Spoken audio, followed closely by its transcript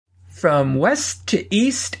From west to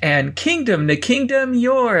east and kingdom to kingdom,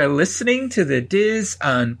 you're listening to the Diz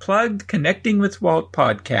Unplugged Connecting with Walt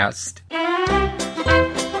podcast.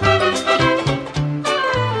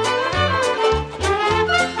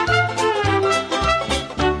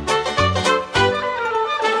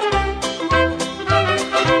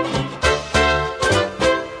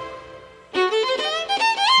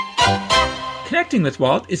 Connecting with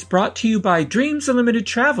Walt is brought to you by Dreams Unlimited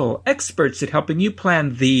Travel, experts at helping you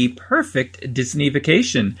plan the perfect Disney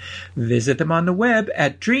vacation. Visit them on the web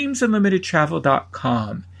at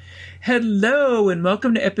dreamsunlimitedtravel.com. Hello, and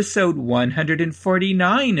welcome to episode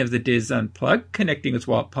 149 of the Diz Unplugged, Connecting with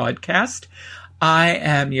Walt podcast. I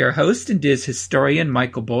am your host and Diz historian,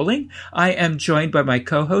 Michael Bowling. I am joined by my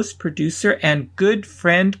co-host, producer, and good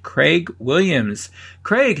friend, Craig Williams.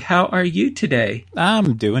 Craig, how are you today?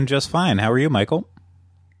 I'm doing just fine. How are you, Michael?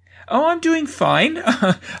 Oh, I'm doing fine.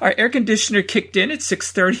 Our air conditioner kicked in at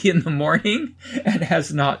 6:30 in the morning and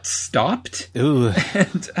has not stopped. Ooh.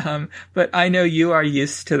 But I know you are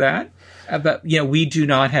used to that. But, we do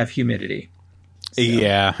not have humidity. So.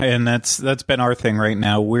 Yeah, and that's been our thing right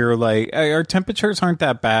now. We're like, our temperatures aren't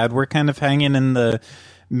that bad. We're kind of hanging in the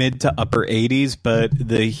mid to upper 80s, but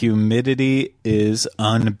the humidity is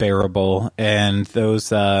unbearable. And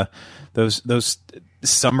those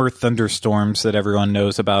summer thunderstorms that everyone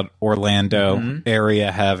knows about Orlando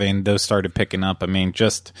area having, those started picking up. I mean,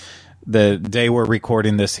 just the day we're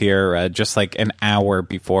recording this here, just like an hour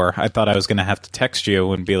before, I thought I was going to have to text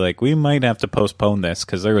you and be like, we might have to postpone this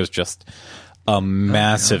because there was just a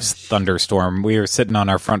massive thunderstorm. We were sitting on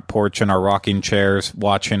our front porch in our rocking chairs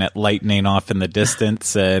watching it lightning off in the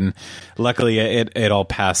distance, and luckily it all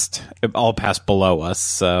passed below us.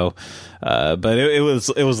 So but it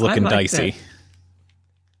was looking dicey. That.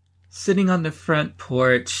 Sitting on the front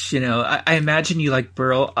porch, I imagine you like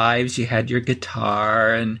Burl Ives, you had your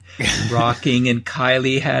guitar and rocking, and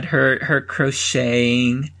Kylie had her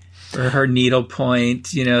crocheting or her needlepoint,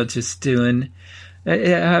 just doing.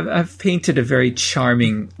 I've painted a very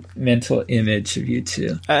charming mental image of you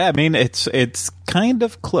two. I mean, it's kind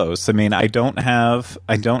of close. I mean, I don't have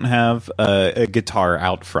a guitar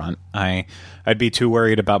out front. I'd be too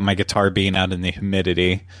worried about my guitar being out in the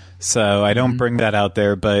humidity, so I don't bring that out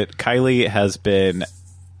there. But Kylie has been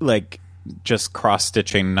like just cross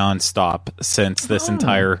stitching nonstop since this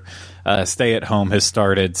entire stay at home has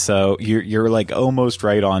started. So you're like almost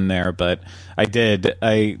right on there. But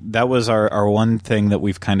that was our one thing that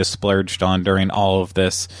we've kind of splurged on during all of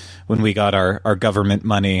this. When we got our government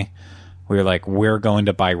money, we were like, we're going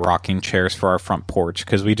to buy rocking chairs for our front porch,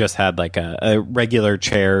 because we just had like a regular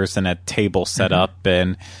chairs and a table set up,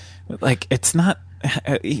 and like it's not.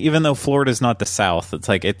 Even though Florida's not the South, it's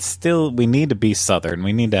like it's still, we need to be Southern.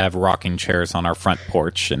 We need to have rocking chairs on our front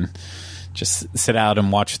porch and just sit out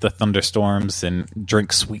and watch the thunderstorms and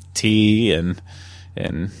drink sweet tea and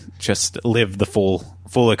just live the full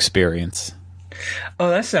experience.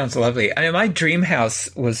 Oh, that sounds lovely. I mean, my dream house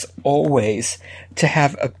was always to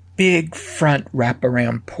have a big front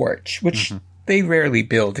wraparound porch, which they rarely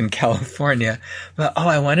build in California. But,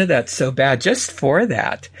 I wanted that so bad, just for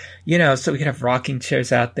that. So we could have rocking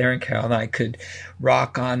chairs out there, and Carol and I could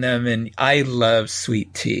rock on them. And I love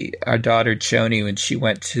sweet tea. Our daughter, Joni, when she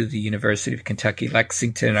went to the University of Kentucky,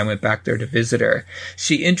 Lexington, and I went back there to visit her,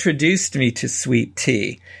 she introduced me to sweet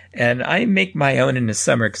tea. And I make my own in the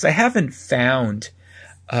summer because I haven't found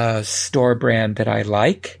a store brand that I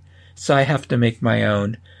like. So I have to make my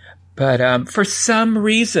own. But for some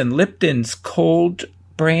reason, Lipton's cold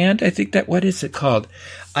brand, I think what is it called?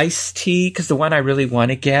 Iced tea, because the one I really want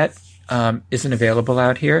to get isn't available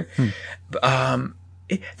out here.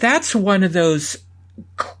 That's one of those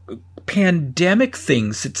pandemic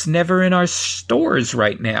things that's never in our stores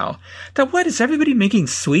right now. What is everybody making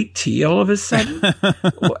sweet tea all of a sudden?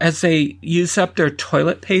 As they use up their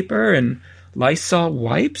toilet paper and Lysol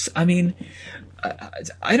wipes? I mean,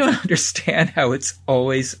 I don't understand how it's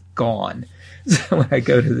always gone when I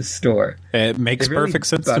go to the store. It makes perfect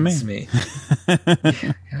sense to me.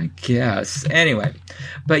 Yeah, I guess. Anyway,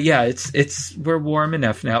 but yeah, we're warm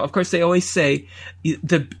enough now. Of course, they always say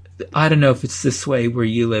I don't know if it's this way where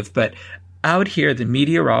you live, but out here, the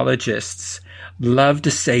meteorologists love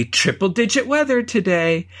to say triple-digit weather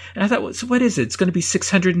today. And I thought, so what is it? It's going to be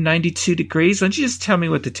 692 degrees? Why don't you just tell me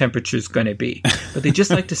what the temperature is going to be? But they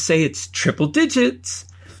just like to say it's triple digits,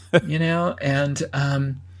 And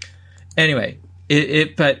anyway,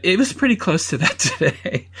 But it was pretty close to that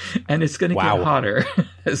today, and it's going to get hotter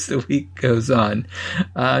as the week goes on.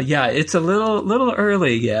 It's a little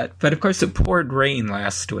early yet, but of course it poured rain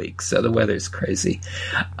last week, so the weather's crazy.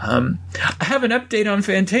 I have an update on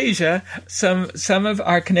Fantasia. Some of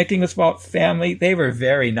our Connecting with Walt family, they were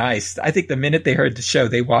very nice. I think the minute they heard the show,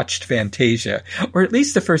 they watched Fantasia, or at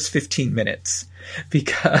least the first 15 minutes.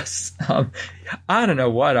 Because I don't know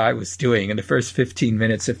what I was doing in the first 15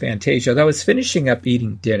 minutes of Fantasia. I was finishing up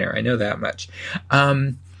eating dinner. I know that much.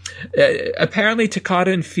 Apparently,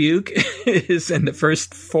 Toccata and Fugue is in the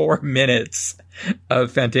first 4 minutes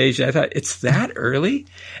of Fantasia. I thought, it's that early?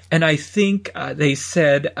 And I think they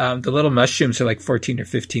said the Little Mushrooms are like 14 or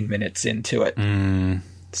 15 minutes into it.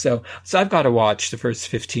 So I've got to watch the first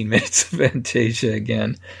 15 minutes of Fantasia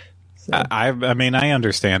again. So. I mean, I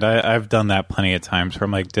understand. I've done that plenty of times where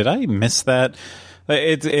I'm like, did I miss that?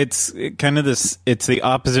 It's kind of this, it's the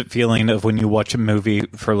opposite feeling of when you watch a movie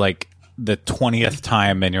for like the 20th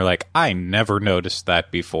time and you're like, I never noticed that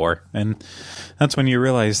before. And that's when you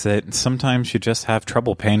realize that sometimes you just have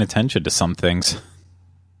trouble paying attention to some things.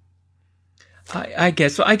 I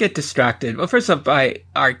guess. Well, I get distracted. Well, first off, by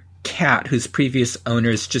our cat, whose previous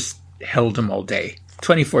owners just held him all day.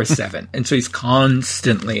 24/7, and so he's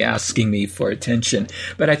constantly asking me for attention.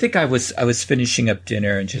 But I think I was finishing up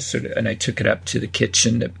dinner and just and I took it up to the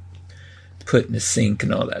kitchen to put in the sink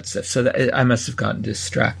and all that stuff. So I must have gotten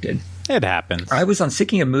distracted. It happens.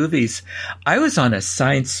 Speaking of movies, I was on a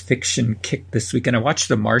science fiction kick this week, and I watched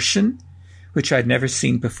The Martian, which I'd never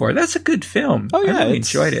seen before. That's a good film. Oh yeah, I really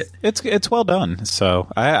enjoyed it. It's well done. So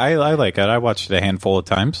I like it. I watched it a handful of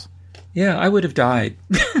times. Yeah, I would have died,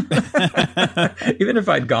 even if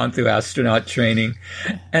I'd gone through astronaut training.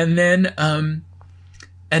 And then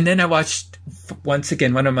I watched once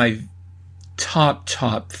again one of my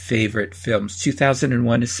top favorite films,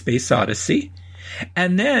 2001: A Space Odyssey.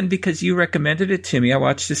 And then, because you recommended it to me, I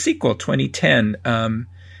watched the sequel, 2010,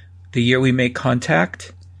 The Year We Made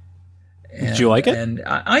Contact. Did you like it? And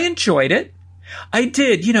I enjoyed it. I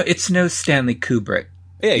did. It's no Stanley Kubrick.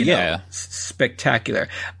 Yeah. Spectacular.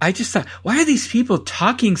 I just thought, why are these people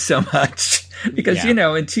talking so much? Because,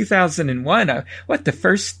 in 2001, the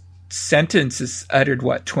first sentence is uttered,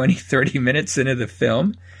 20, 30 minutes into the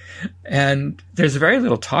film? And there's very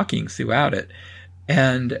little talking throughout it.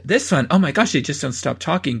 And this one, oh my gosh, they just don't stop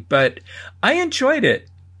talking. But I enjoyed it.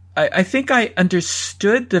 I think I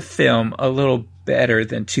understood the film a little better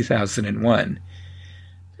than 2001.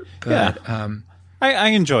 But, I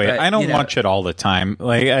enjoy it. I don't watch it all the time.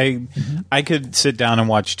 Like I could sit down and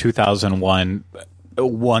watch 2001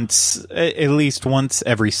 at least once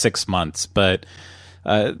every 6 months, but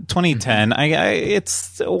 2010,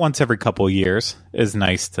 it's once every couple of years is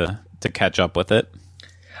nice to catch up with it.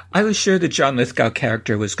 I was sure the John Lithgow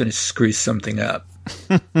character was going to screw something up.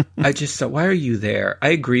 I just thought, why are you there? I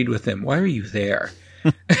agreed with him. Why are you there?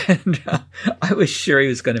 And I was sure he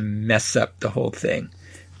was going to mess up the whole thing.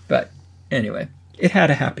 But anyway. It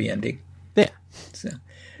had a happy ending. Yeah. So,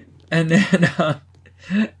 and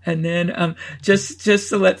then just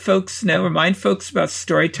to let folks know, remind folks about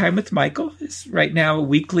Storytime with Michael. It's right now a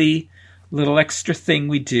weekly little extra thing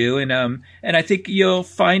we do, and I think you'll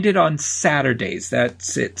find it on Saturdays. I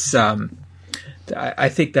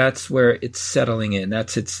think that's where it's settling in.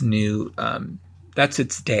 That's its new. That's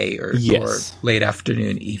its day or late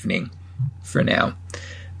afternoon, evening, for now.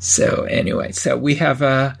 So anyway, so we have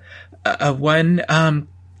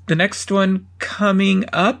the next one coming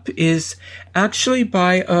up is actually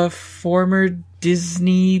by a former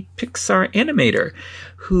Disney Pixar animator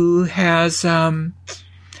who has from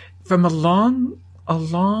a long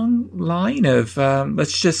line of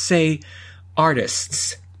let's just say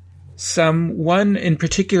artists. One in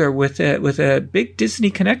particular with a big Disney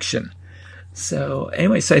connection. So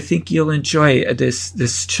anyway, I think you'll enjoy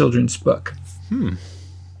this children's book.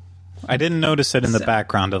 I didn't notice it in the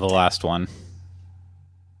background of the last one.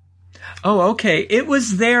 Oh, okay. It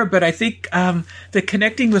was there, but I think the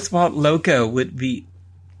Connecting with Walt logo would be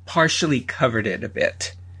partially covered it a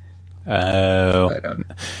bit. Oh.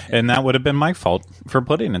 And that would have been my fault for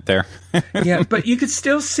putting it there. Yeah, but you could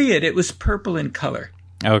still see it. It was purple in color.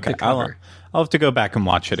 Okay. I'll have to go back and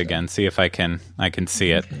watch it again, see if I can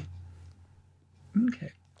see it.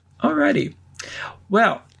 Okay. Alrighty.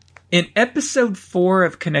 Well, in episode 4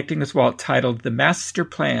 of Connecting with Walt, titled The Master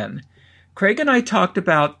Plan, Craig and I talked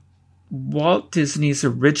about Walt Disney's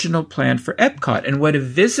original plan for Epcot and what a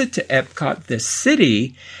visit to Epcot, the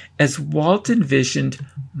city, as Walt envisioned,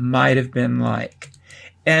 might have been like.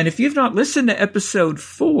 And if you've not listened to episode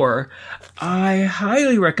 4, I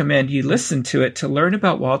highly recommend you listen to it to learn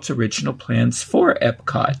about Walt's original plans for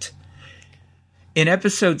Epcot. In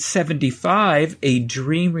episode 75, A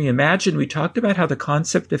Dream Reimagined, we talked about how the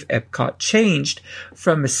concept of Epcot changed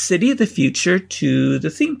from a city of the future to the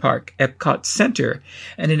theme park, Epcot Center.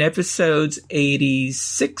 And in episodes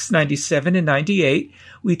 86, 97, and 98,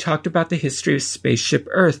 we talked about the history of Spaceship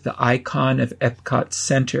Earth, the icon of Epcot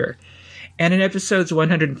Center. And in episodes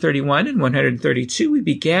 131 and 132, we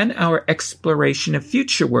began our exploration of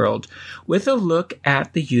Future World with a look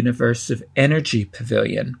at the Universe of Energy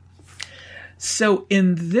Pavilion. So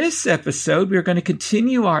in this episode, we're going to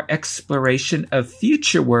continue our exploration of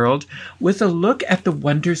Future World with a look at the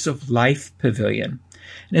Wonders of Life Pavilion.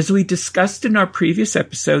 And as we discussed in our previous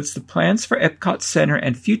episodes, the plans for Epcot Center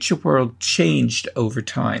and Future World changed over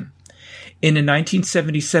time. In a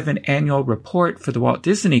 1977 annual report for the Walt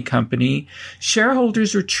Disney Company,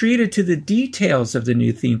 shareholders were treated to the details of the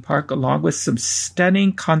new theme park along with some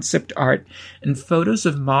stunning concept art and photos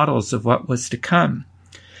of models of what was to come.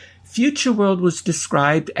 Future World was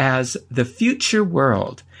described as the Future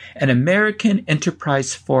World, an American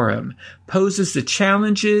enterprise forum, poses the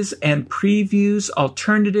challenges and previews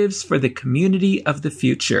alternatives for the community of the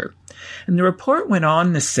future. And the report went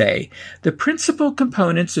on to say, the principal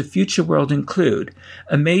components of Future World include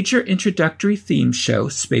a major introductory theme show,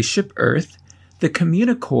 Spaceship Earth, the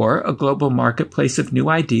Communicore, a global marketplace of new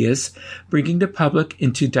ideas, bringing the public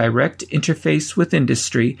into direct interface with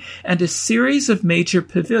industry, and a series of major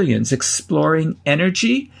pavilions exploring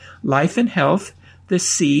energy, life and health, the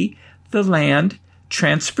sea, the land,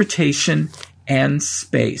 transportation, and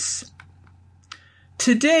space.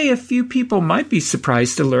 Today, a few people might be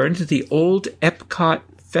surprised to learn that the old Epcot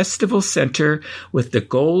Festival Center with the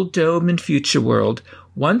Gold Dome in Future World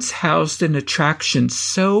once housed an attraction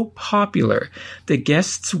so popular that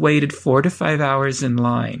guests waited 4 to 5 hours in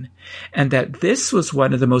line, and that this was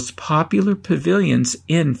one of the most popular pavilions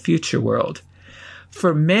in Future World.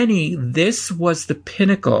 For many, this was the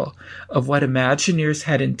pinnacle of what Imagineers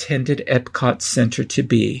had intended Epcot Center to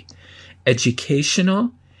be: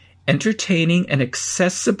 educational, entertaining, and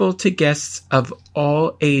accessible to guests of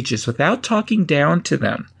all ages without talking down to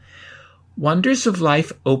them. Wonders of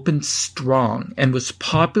Life opened strong and was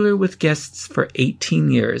popular with guests for 18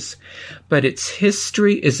 years, but its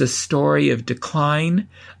history is a story of decline,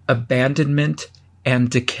 abandonment, and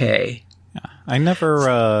decay. I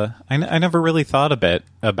never really thought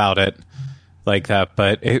about it like that,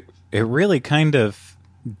 but it really kind of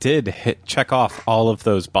did check off all of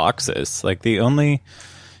those boxes. Like the only,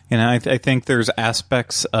 I think there's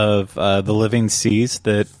aspects of the Living Seas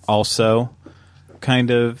that also kind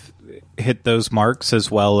of hit those marks,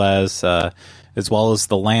 as well as the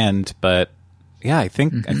land. But yeah, I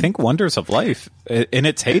think Wonders of Life in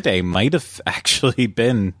its heyday might have actually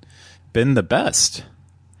been the best.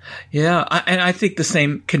 Yeah, and I think the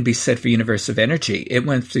same can be said for Universe of Energy. It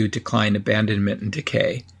went through decline, abandonment, and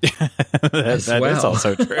decay. that is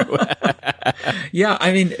also true. Yeah,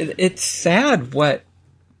 I mean, it's sad what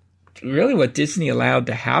Disney allowed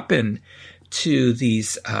to happen to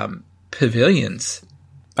these pavilions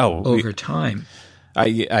over time.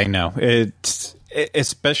 I know. It's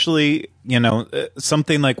especially,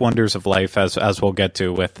 something like Wonders of Life, as we'll get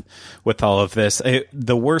to with all of this.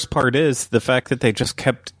 The worst part is the fact that they just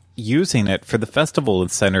kept using it for the festival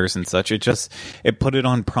centers and such. It put it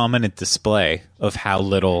on prominent display of how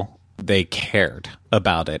little they cared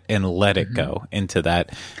about it and let it go into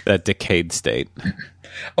that decayed state.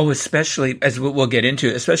 Oh, especially, as we'll get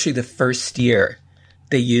into, especially the first year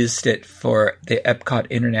they used it for the Epcot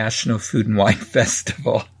International Food and Wine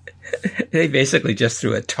Festival. They basically just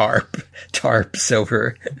threw a tarps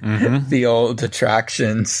over the old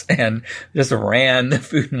attractions and just ran the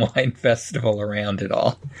Food and Wine Festival around it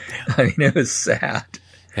all. I mean, it was sad.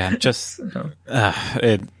 Yeah, just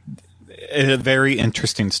a very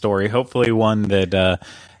interesting story. Hopefully one that,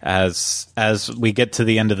 as we get to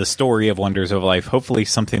the end of the story of Wonders of Life, hopefully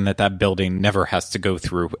something that building never has to go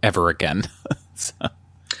through ever again. So.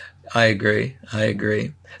 I agree.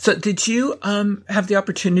 So did you have the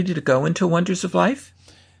opportunity to go into Wonders of Life?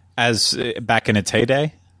 As back in its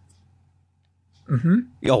heyday? Mm-hmm.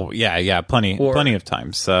 Oh, yeah, plenty of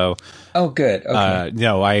times. So. Oh, good. Okay.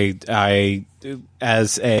 No, my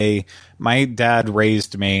dad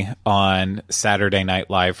raised me on Saturday Night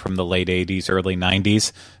Live from the late 80s, early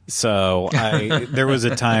 90s. So there was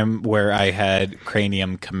a time where I had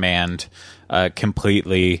Cranium Command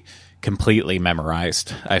completely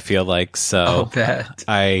memorized, I feel like. So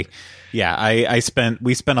we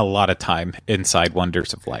spent a lot of time inside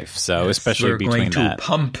Wonders of Life. So especially we're between going to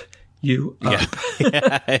pump you up.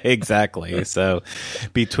 Yeah, exactly. So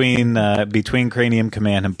between Cranium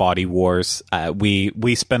Command and Body Wars,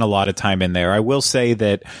 we spent a lot of time in there. I will say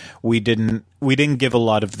that we didn't give a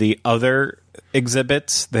lot of the other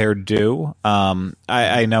exhibits their due.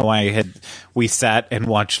 I know we sat and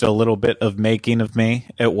watched a little bit of Making of Me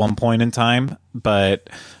at one point in time, but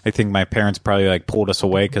I think my parents probably like pulled us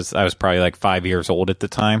away because I was probably like 5 years old at the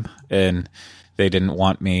time, and they didn't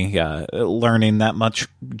want me learning that much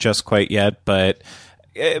just quite yet. But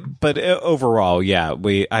overall, yeah,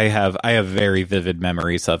 I have very vivid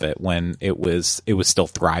memories of it when it was still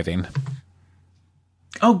thriving.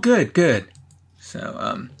 Oh, good.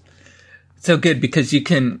 So good, because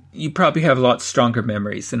you probably have a lot stronger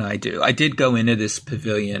memories than I do. I did go into this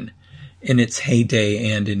pavilion in its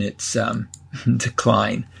heyday and in its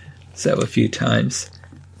decline, so a few times.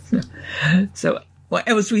 So, well,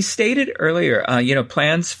 as we stated earlier,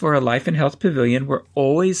 plans for a Life and Health Pavilion were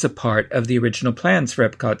always a part of the original plans for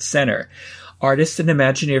Epcot Center. Artist and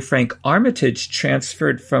Imagineer Frank Armitage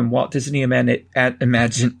transferred from Walt Disney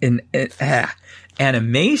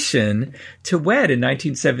Animation to WED in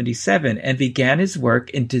 1977 and began his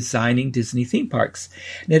work in designing Disney theme parks.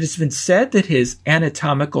 And it has been said that his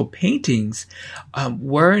anatomical paintings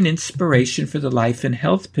were an inspiration for the Life and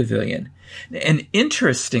Health Pavilion. And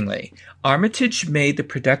interestingly, Armitage made the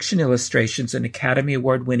production illustrations and Academy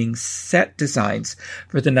Award-winning set designs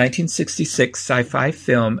for the 1966 sci-fi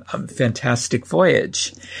film Fantastic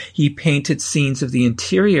Voyage. He painted scenes of the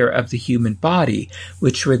interior of the human body,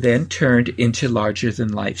 which were then turned into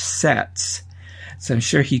larger-than-life sets. So I'm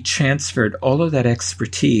sure he transferred all of that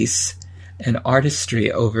expertise and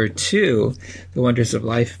artistry over to the Wonders of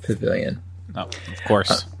Life Pavilion. Oh, of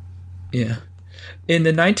course. Yeah. In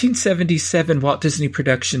the 1977 Walt Disney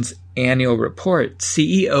Productions annual report,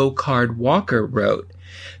 CEO Card Walker wrote,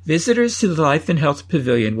 "Visitors to the Life and Health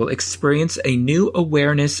Pavilion will experience a new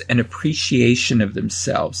awareness and appreciation of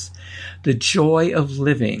themselves. The Joy of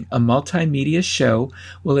Living, a multimedia show,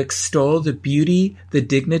 will extol the beauty, the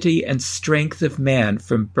dignity, and strength of man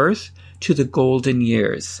from birth to the golden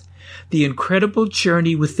years. The incredible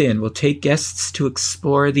journey within will take guests to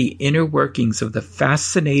explore the inner workings of the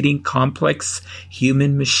fascinating, complex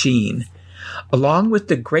human machine. Along with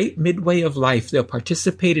the great midway of life, they'll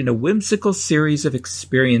participate in a whimsical series of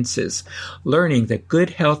experiences, learning that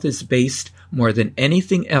good health is based more than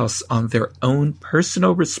anything else on their own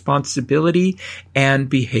personal responsibility and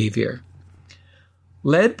behavior."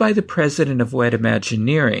 Led by the president of WED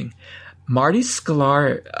Imagineering, Marty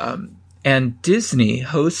Sklar and Disney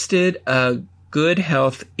hosted a Good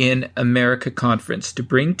Health in America conference to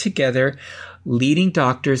bring together leading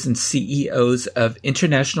doctors and CEOs of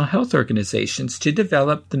international health organizations to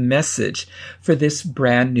develop the message for this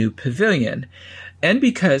brand new pavilion. And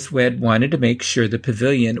because WED wanted to make sure the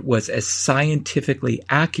pavilion was as scientifically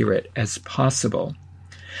accurate as possible.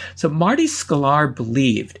 So Marty Sklar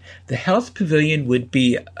believed the health pavilion would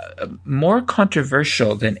be more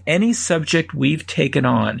controversial than any subject we've taken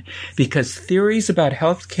on because theories about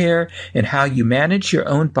healthcare and how you manage your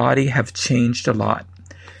own body have changed a lot.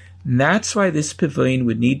 And that's why this pavilion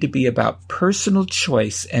would need to be about personal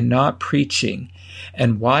choice and not preaching,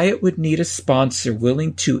 and why it would need a sponsor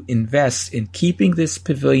willing to invest in keeping this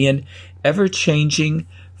pavilion ever-changing,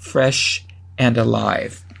 fresh, and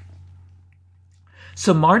alive.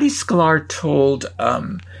 So Marty Sklar told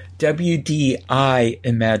WDI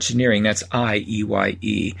Imagineering, that's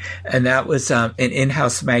IEYE, and that was an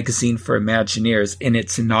in-house magazine for Imagineers in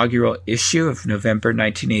its inaugural issue of November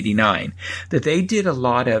 1989, that they did a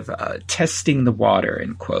lot of testing the water,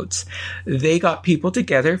 in quotes. They got people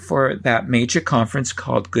together for that major conference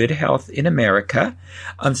called Good Health in America.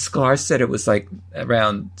 Sklar said it was like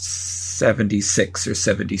around 76 or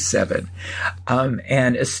 77,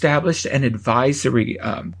 and established an advisory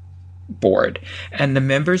board. And the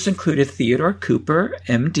members included Theodore Cooper,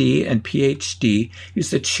 MD and PhD, who's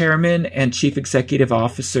the chairman and chief executive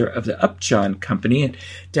officer of the Upjohn Company and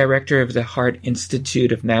director of the Heart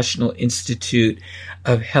Institute of National Institute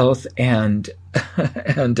of Health and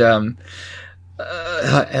the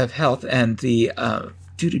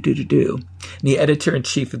the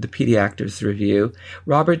editor-in-chief of the Pediatrics Review,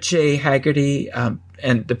 Robert J. Haggerty,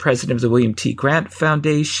 and the president of the William T. Grant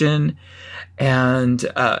Foundation, and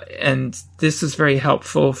this is very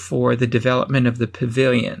helpful for the development of the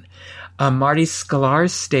pavilion. Marty Sklar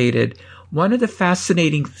stated, "One of the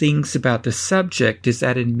fascinating things about the subject is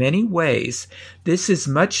that in many ways, this is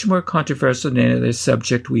much more controversial than any other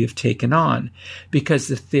subject we have taken on, because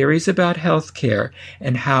the theories about healthcare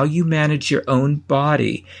and how you manage your own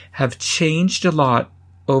body have changed a lot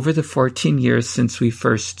over the 14 years since we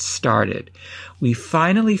first started. We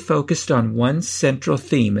finally focused on one central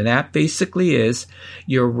theme, and that basically is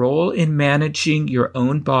your role in managing your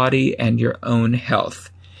own body and your own health.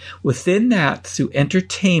 Within that, through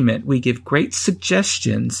entertainment, we give great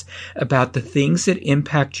suggestions about the things that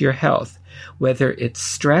impact your health, whether it's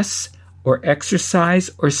stress or exercise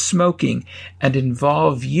or smoking, and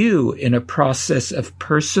involve you in a process of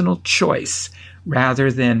personal choice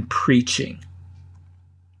rather than preaching.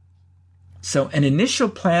 So an initial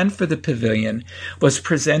plan for the pavilion was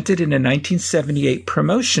presented in a 1978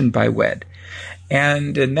 promotion by WED.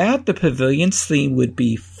 And in that, the pavilion's theme would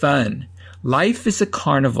be fun. Life is a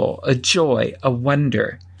carnival, a joy, a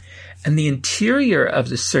wonder. And the interior of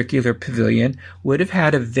the circular pavilion would have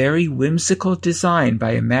had a very whimsical design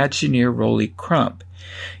by Imagineer Rolly Crump.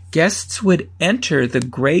 Guests would enter the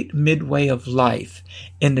great midway of life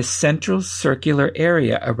in the central circular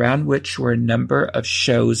area around which were a number of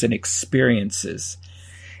shows and experiences.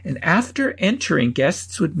 And after entering,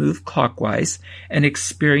 guests would move clockwise and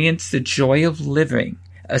experience the joy of living,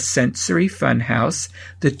 a sensory funhouse,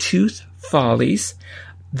 the Tooth Follies,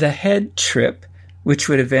 the Head Trip, which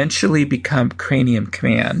would eventually become Cranium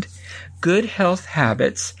Command, Good Health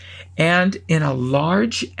Habits, and in a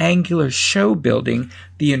large angular show building,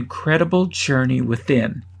 The Incredible Journey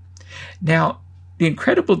Within. Now, The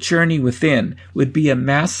Incredible Journey Within would be a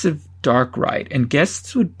massive dark ride, and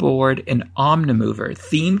guests would board an Omnimover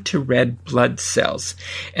themed to red blood cells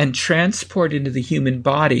and transport into the human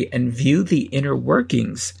body and view the inner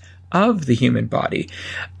workings of the human body.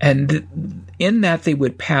 And in that, they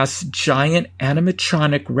would pass giant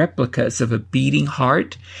animatronic replicas of a beating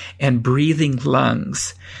heart and breathing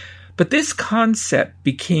lungs. But this concept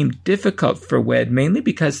became difficult for WED mainly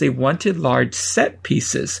because they wanted large set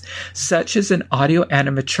pieces, such as an audio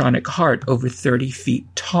animatronic heart over 30 feet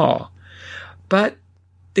tall. But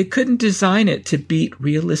they couldn't design it to beat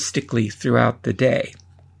realistically throughout the day.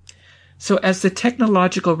 So as the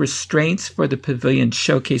technological restraints for the pavilion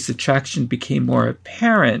showcase attraction became more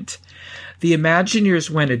apparent, the Imagineers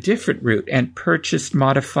went a different route and purchased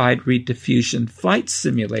modified Reed Diffusion flight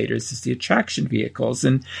simulators as the attraction vehicles,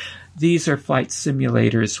 and these are flight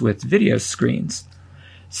simulators with video screens.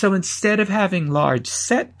 So instead of having large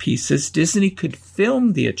set pieces, Disney could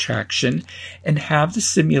film the attraction and have the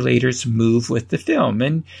simulators move with the film.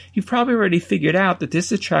 And you've probably already figured out that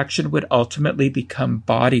this attraction would ultimately become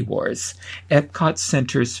Body Wars, Epcot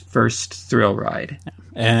Center's first thrill ride.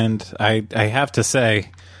 And I have to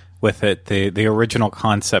say, with it, the original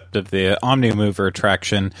concept of the Omnimover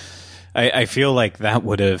attraction, I feel like that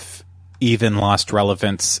would have even lost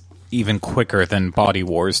relevance even quicker than Body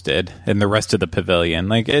Wars did in the rest of the pavilion.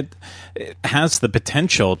 Like it has the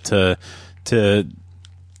potential to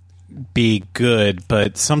be good,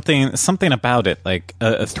 but something about it, like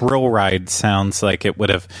a thrill ride, sounds like it would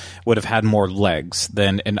have had more legs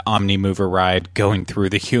than an Omnimover ride going through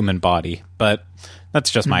the human body. But that's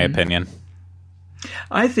just my opinion.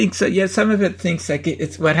 I think so. Yeah, some of it thinks like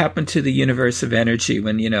it's what happened to the universe of energy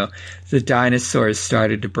when, the dinosaurs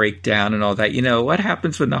started to break down and all that. What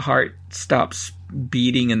happens when the heart stops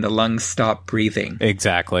beating and the lungs stop breathing?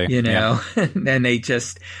 Exactly. And they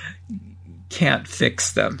just can't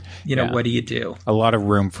fix them. What do you do? A lot of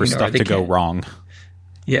room for stuff to go wrong.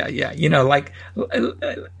 Yeah. Like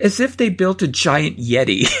as if they built a giant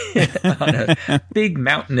Yeti on a big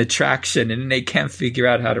mountain attraction and they can't figure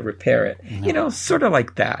out how to repair it. No. Sort of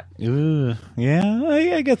like that. Ooh, yeah,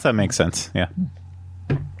 I guess that makes sense. Yeah.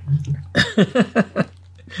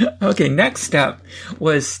 Okay, next up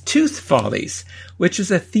was Tooth Follies, which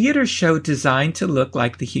was a theater show designed to look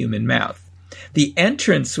like the human mouth. The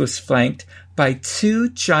entrance was flanked by two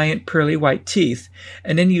giant pearly white teeth,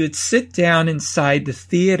 and then you would sit down inside the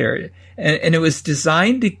theater, and it was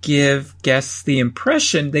designed to give guests the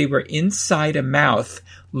impression they were inside a mouth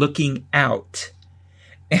looking out.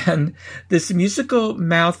 And this musical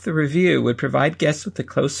mouth review would provide guests with a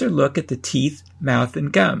closer look at the teeth, mouth,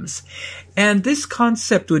 and gums. And this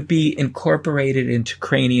concept would be incorporated into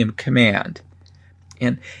Cranium Command.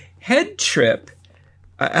 And Head Trip,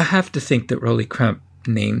 I have to think that Rolly Crump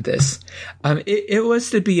named this. It was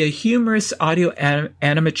to be a humorous audio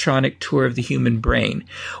animatronic tour of the human brain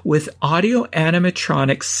with audio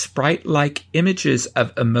animatronic sprite-like images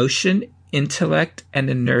of emotion, intellect, and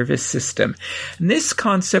the nervous system. And this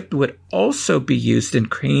concept would also be used in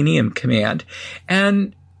Cranium Command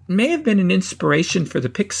and may have been an inspiration for the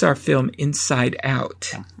Pixar film Inside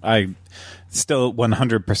Out. I still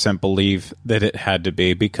 100% believe that it had to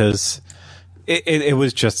be because it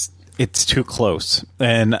was just... It's too close,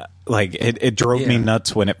 and like it drove me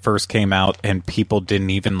nuts when it first came out, and people didn't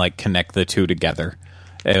even like connect the two together.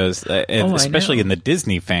 It was, especially in the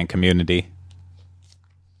Disney fan community.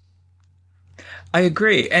 I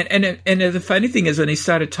agree. And the funny thing is when he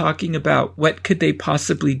started talking about what could they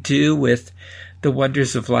possibly do with the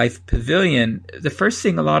Wonders of Life Pavilion, the first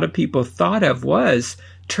thing a lot of people thought of was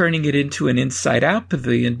turning it into an Inside Out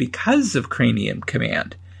pavilion because of Cranium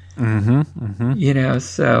Command. So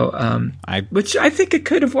which I think it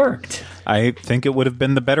could have worked. I think it would have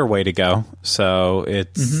been the better way to go. So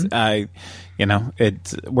it's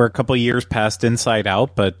we're a couple of years past Inside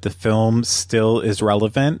Out, but the film still is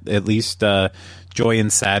relevant. At least Joy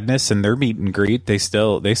and Sadness and their meet and greet, they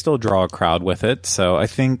still draw a crowd with it. So I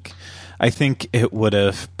think it would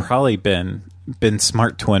have probably been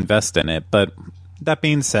smart to invest in it. But that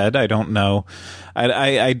being said, I don't know.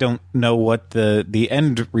 I don't know what the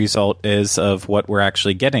end result is of what we're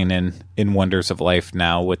actually getting in Wonders of Life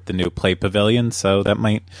now with the new Play Pavilion. So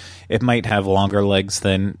it might have longer legs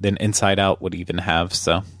than Inside Out would even have.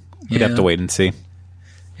 So we'd have to wait and see.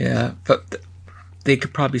 Yeah, but they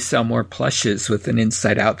could probably sell more plushes with an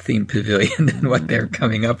Inside Out themed pavilion than what they're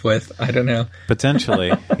coming up with. I don't know.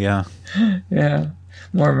 Potentially, yeah. Yeah,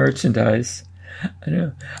 more merchandise. I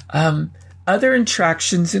know. Other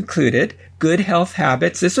attractions included Good Health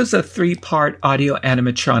Habits. This was a 3-part audio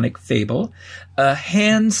animatronic fable, a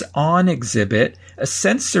hands-on exhibit, a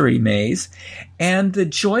sensory maze, and the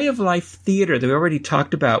Joy of Life Theater that we already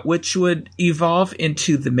talked about, which would evolve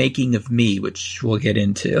into the Making of Me, which we'll get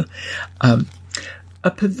into.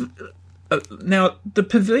 Now, the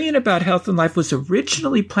pavilion about health and life was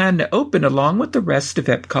originally planned to open along with the rest of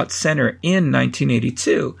Epcot Center in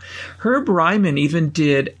 1982. Herb Ryman even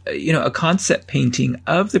did, a concept painting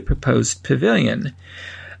of the proposed pavilion.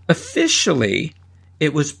 Officially,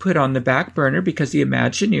 it was put on the back burner because the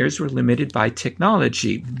Imagineers were limited by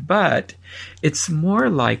technology, but it's more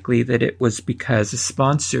likely that it was because a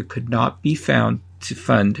sponsor could not be found to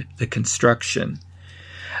fund the construction.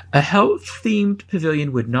 A health-themed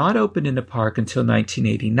pavilion would not open in the park until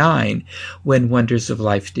 1989, when Wonders of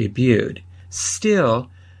Life debuted. Still,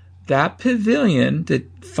 that pavilion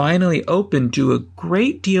that finally opened drew a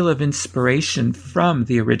great deal of inspiration from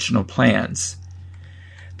the original plans.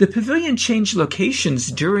 The pavilion changed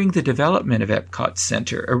locations during the development of Epcot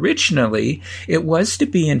Center. Originally, it was to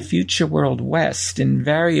be in Future World West in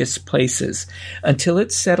various places until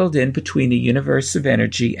it settled in between the Universe of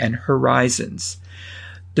Energy and Horizons.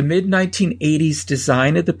 The mid-1980s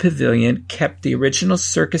design of the pavilion kept the original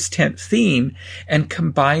circus tent theme and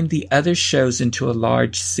combined the other shows into a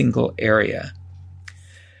large single area.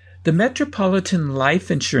 The Metropolitan Life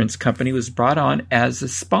Insurance Company was brought on as a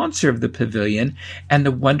sponsor of the pavilion, and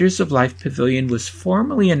the Wonders of Life Pavilion was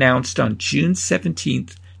formally announced on June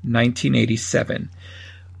 17, 1987.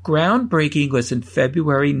 Groundbreaking was in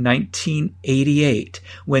February 1988,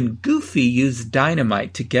 when Goofy used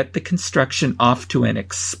dynamite to get the construction off to an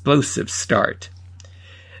explosive start.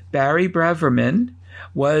 Barry Braverman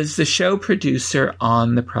was the show producer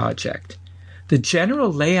on the project. The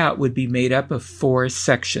general layout would be made up of 4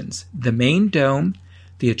 sections: the main dome,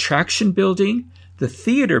 the attraction building, the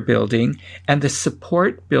theater building, and the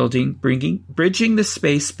support building, bridging the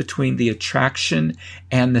space between the attraction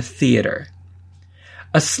and the theater.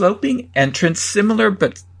 A sloping entrance similar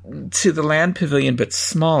to the Land Pavilion but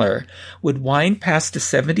smaller would wind past a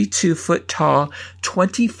 72-foot tall,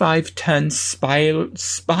 25-ton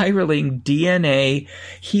spiraling DNA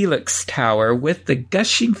helix tower with the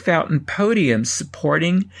gushing fountain podium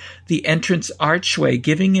supporting the entrance archway,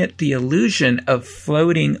 giving it the illusion of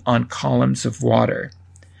floating on columns of water.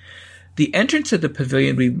 The entrance of the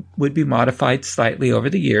pavilion would be modified slightly over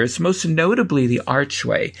the years, most notably the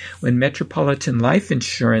archway, when Metropolitan Life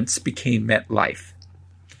Insurance became MetLife.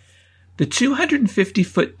 The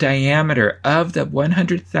 250-foot diameter of the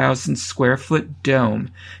 100,000-square-foot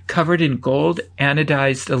dome, covered in gold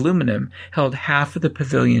anodized aluminum, held half of the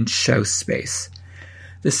pavilion's show space.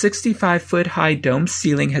 The 65-foot-high dome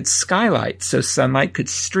ceiling had skylights so sunlight could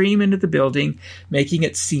stream into the building, making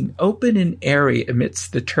it seem open and airy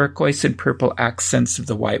amidst the turquoise and purple accents of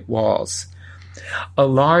the white walls. A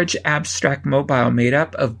large abstract mobile made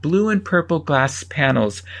up of blue and purple glass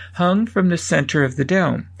panels hung from the center of the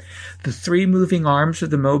dome. The 3 moving arms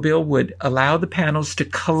of the mobile would allow the panels to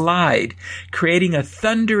collide, creating a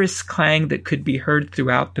thunderous clang that could be heard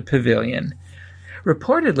throughout the pavilion.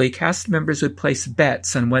 Reportedly, cast members would place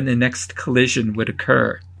bets on when the next collision would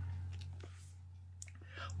occur.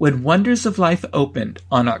 When Wonders of Life opened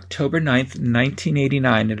on October 9,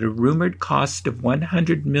 1989, at a rumored cost of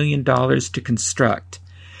 $100 million to construct,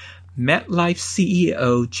 MetLife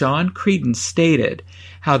CEO John Creedon stated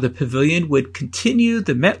how the pavilion would continue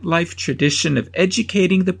the MetLife tradition of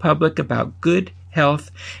educating the public about good,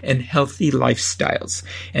 health, and healthy lifestyles.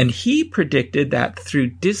 And he predicted that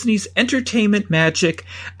through Disney's entertainment magic,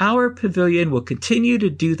 our pavilion will continue to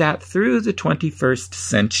do that through the 21st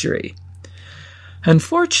century.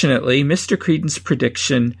 Unfortunately, Mr. Creedon's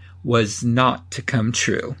prediction was not to come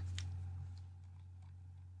true.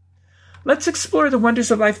 Let's explore the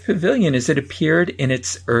Wonders of Life Pavilion as it appeared in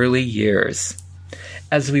its early years.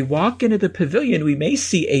 As we walk into the pavilion, we may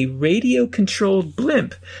see a radio-controlled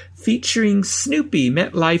blimp featuring Snoopy,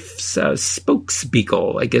 MetLife's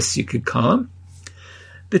spokesbeagle, I guess you could call him.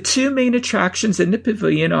 The two main attractions in the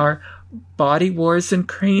pavilion are Body Wars and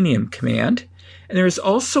Cranium Command, and there is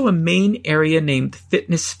also a main area named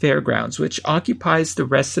Fitness Fairgrounds, which occupies the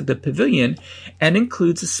rest of the pavilion and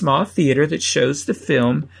includes a small theater that shows the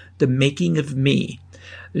film The Making of Me.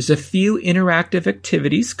 There's a few interactive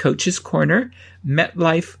activities, Coach's Corner,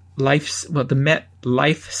 the Met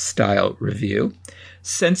Lifestyle Review,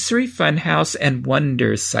 Sensory Funhouse, and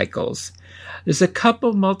Wonder Cycles. There's a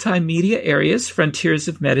couple multimedia areas, Frontiers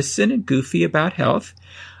of Medicine and Goofy About Health,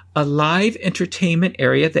 a live entertainment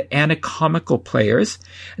area, the Anatomical Players,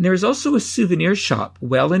 and there is also a souvenir shop,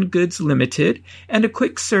 Well and Goods Limited, and a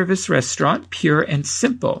quick service restaurant, Pure and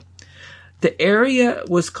Simple. The area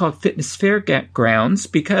was called Fitness Fairgrounds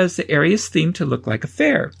because the area is themed to look like a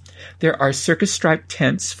fair. There are circus-striped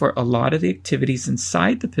tents for a lot of the activities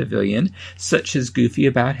inside the pavilion, such as Goofy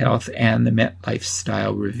About Health and the Met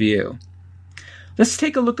Lifestyle Review. Let's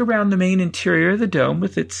take a look around the main interior of the dome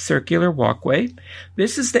with its circular walkway.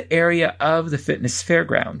 This is the area of the Fitness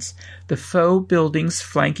Fairgrounds. The faux buildings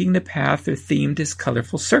flanking the path are themed as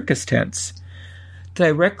colorful circus tents.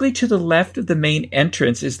 Directly to the left of the main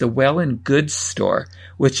entrance is the Well and Goods store,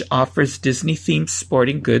 which offers Disney-themed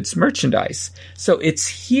sporting goods merchandise. So it's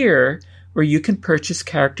here where you can purchase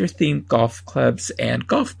character-themed golf clubs and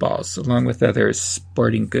golf balls, along with other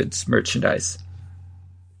sporting goods merchandise.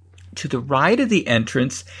 To the right of the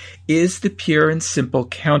entrance is the Pure and Simple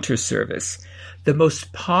counter service. The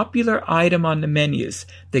most popular item on the menus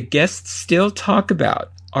that guests still talk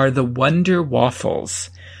about are the Wonder Waffles,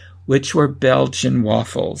 which were Belgian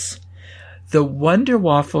waffles. The Wonder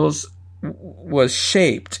Waffles was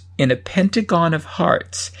shaped in a pentagon of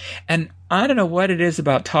hearts, and I don't know what it is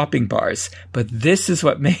about topping bars, but this is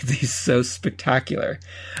what made these so spectacular.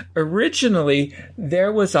 Originally,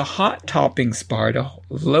 there was a hot toppings bar to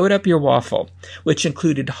load up your waffle, which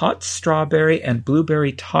included hot strawberry and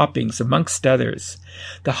blueberry toppings, amongst others.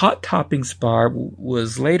 The hot toppings bar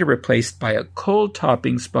was later replaced by a cold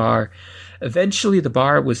toppings bar. Eventually, the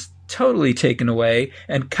bar was totally taken away,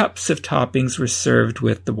 and cups of toppings were served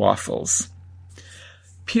with the waffles.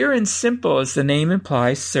 Pure and Simple, as the name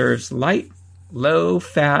implies, serves light,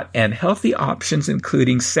 low-fat, and healthy options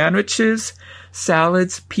including sandwiches,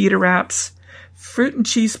 salads, pita wraps, fruit and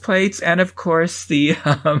cheese plates, and, of course, the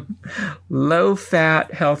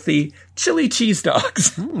low-fat, healthy chili cheese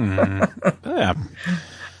dogs. Yeah.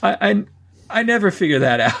 I never figure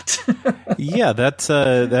that out. Yeah,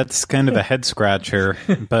 that's kind of a head scratcher.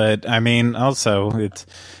 But I mean, also it's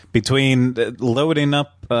between loading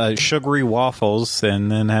up sugary waffles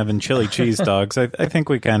and then having chili cheese dogs. I think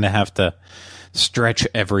we kind of have to stretch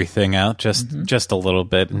everything out just a little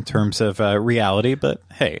bit in terms of reality. But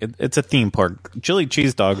hey, it's a theme park. Chili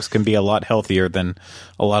cheese dogs can be a lot healthier than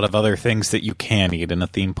a lot of other things that you can eat in a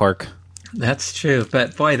theme park. That's true,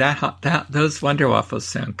 but boy, those Wonder Waffles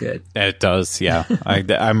sound good. It does, yeah.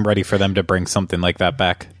 I'm ready for them to bring something like that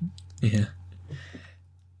back. Yeah.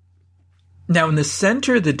 Now, in the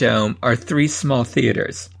center of the dome are three small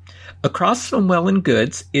theaters. Across from Well and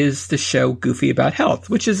Goods is the show Goofy About Health,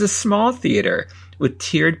 which is a small theater with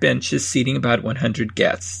tiered benches seating about 100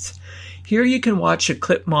 guests. Here you can watch a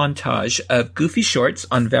clip montage of Goofy shorts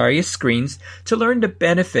on various screens to learn the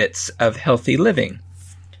benefits of healthy living.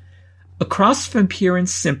 Across from Pure and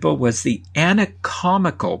Simple was the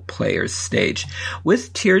Anatomical Players stage,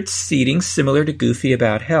 with tiered seating similar to Goofy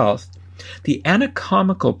About Health. The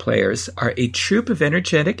Anatomical Players are a troupe of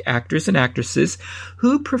energetic actors and actresses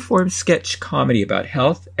who perform sketch comedy about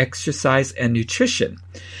health, exercise, and nutrition.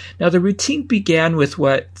 Now, the routine began with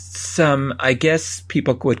what some, I guess,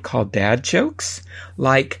 people would call dad jokes,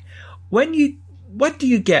 like, what do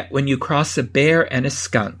you get when you cross a bear and a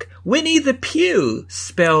skunk? Winnie the Pooh,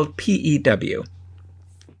 spelled P-E-W.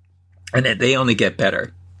 And they only get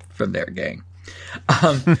better from their gang.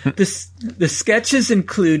 The sketches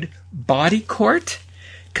include Body Court,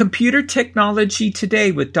 Computer Technology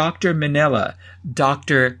Today with Dr. Manila,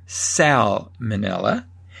 Dr. Sal Manila,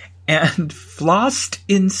 and Flossed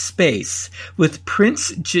in Space with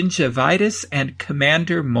Prince Gingivitis and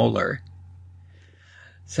Commander Moeller.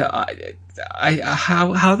 So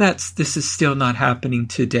how this is still not happening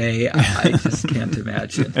today, I just can't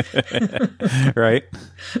imagine. Right.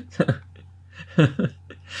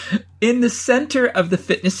 In the center of the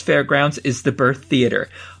fitness fairgrounds is the Birth Theater,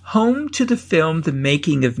 home to the film The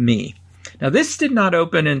Making of Me. Now, this did not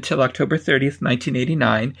open until October 30th,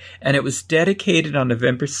 1989, and it was dedicated on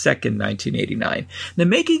November 2nd, 1989. The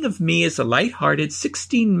Making of Me is a lighthearted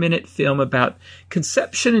 16-minute film about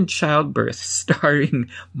conception and childbirth, starring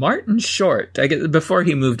Martin Short, I guess, before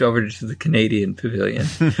he moved over to the Canadian Pavilion.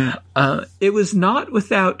 It was not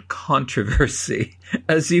without controversy,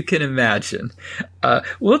 as you can imagine.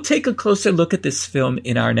 We'll take a closer look at this film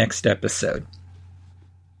in our next episode.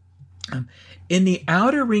 In the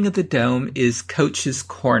outer ring of the dome is Coach's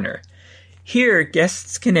Corner. Here,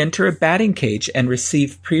 guests can enter a batting cage and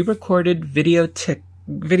receive pre-recorded video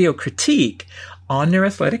critique on their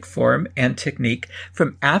athletic form and technique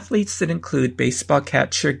from athletes that include baseball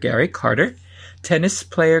catcher Gary Carter, tennis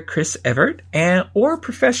player Chris Evert, or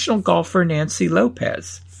professional golfer Nancy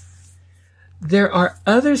Lopez. There are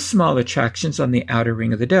other small attractions on the outer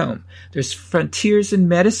ring of the dome. There's Frontiers in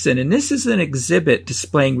Medicine, and this is an exhibit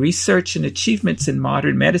displaying research and achievements in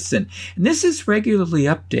modern medicine, and this is regularly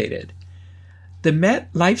updated. The Met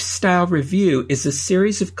Lifestyle Review is a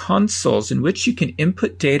series of consoles in which you can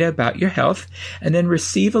input data about your health and then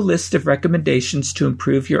receive a list of recommendations to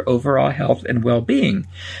improve your overall health and well-being.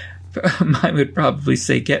 I would probably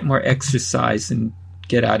say get more exercise and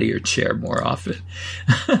get out of your chair more often.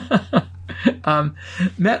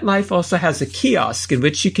 MetLife also has a kiosk in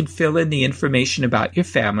which you can fill in the information about your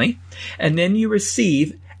family, and then you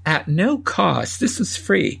receive, at no cost, this was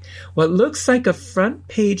free, what looks like a front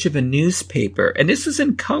page of a newspaper, and this is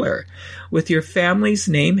in color, with your family's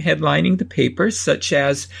name headlining the paper, such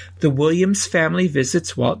as The Williams Family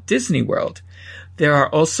Visits Walt Disney World. There are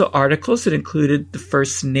also articles that included the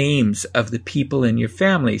first names of the people in your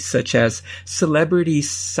family, such as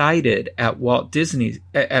celebrities cited at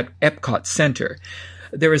Epcot Center.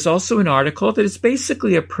 There is also an article that is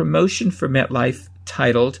basically a promotion for MetLife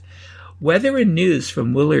titled Weather and News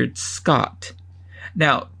from Willard Scott.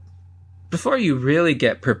 Now, before you really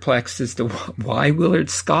get perplexed as to why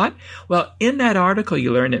Willard Scott, well, in that article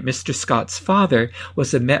you learn that Mr. Scott's father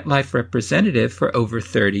was a MetLife representative for over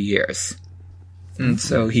 30 years. And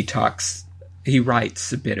so he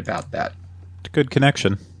writes a bit about that. Good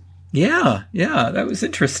connection. Yeah, that was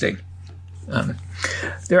interesting.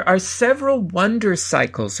 There are several wonder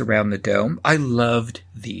cycles around the dome. I loved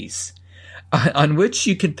these. On which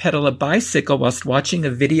you can pedal a bicycle whilst watching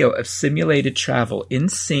a video of simulated travel in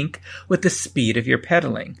sync with the speed of your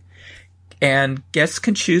pedaling. And guests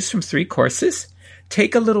can choose from 3 courses.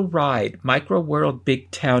 Take a Little Ride, Micro World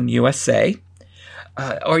Big Town USA.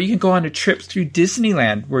 Or you can go on a trip through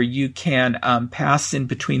Disneyland where you can pass in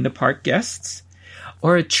between the park guests.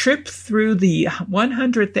 Or a trip through the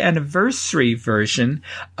 100th anniversary version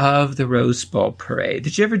of the Rose Bowl Parade.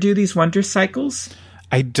 Did you ever do these wonder cycles?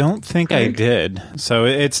 I don't think I did. So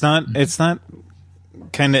it's not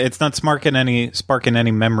sparking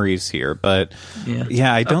any memories here, but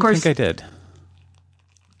yeah I don't think I did.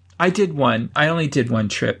 I did one. I only did one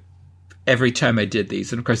trip every time I did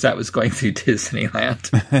these. And of course that was going through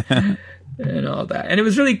Disneyland and all that. And it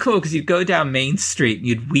was really cool because you'd go down Main Street and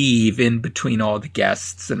you'd weave in between all the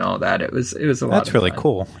guests and all that. It was a lot of fun. That's really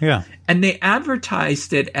cool. Yeah. And they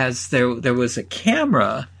advertised it as there was a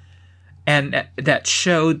camera and that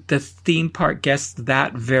showed the theme park guests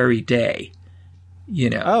that very day.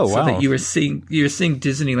 You know. Oh, wow. So that you were seeing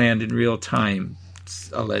Disneyland in real time.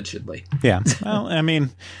 Allegedly. Yeah. Well, I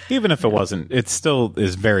mean, even if it wasn't, it still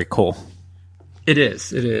is very cool. It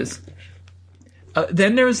is.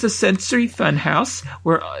 Then there is the Sensory Funhouse,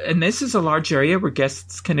 and this is a large area where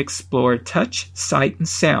guests can explore touch, sight, and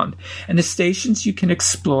sound. And the stations you can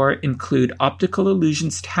explore include Optical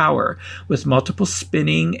Illusions Tower with multiple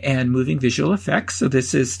spinning and moving visual effects. So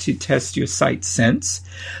this is to test your sight sense.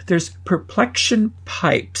 There's Perplexion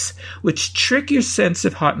Pipes, which trick your sense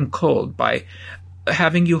of hot and cold by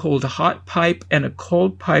having you hold a hot pipe and a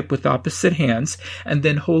cold pipe with opposite hands, and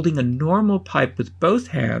then holding a normal pipe with both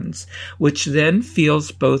hands, which then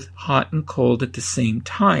feels both hot and cold at the same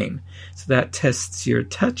time. So that tests your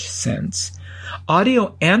touch sense.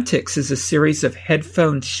 Audio Antics is a series of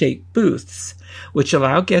headphone-shaped booths, which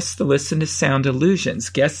allow guests to listen to sound illusions.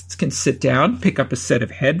 Guests can sit down, pick up a set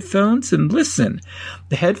of headphones, and listen.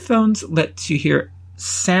 The headphones let you hear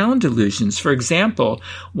sound illusions. For example,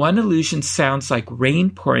 one illusion sounds like rain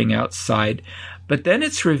pouring outside, but then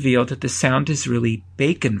it's revealed that the sound is really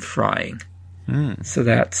bacon frying. So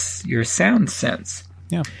that's your sound sense.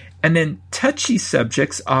 Yeah. And then touchy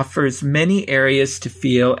subjects offers many areas to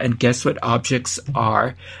feel and guess what objects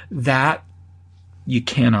are that you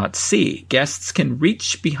cannot see. Guests can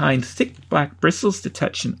reach behind thick black bristles to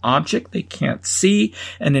touch an object they can't see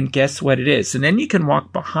and then guess what it is. And then you can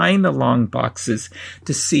walk behind the long boxes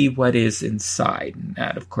to see what is inside. And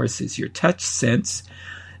that, of course, is your touch sense.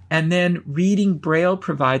 And then reading Braille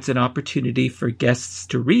provides an opportunity for guests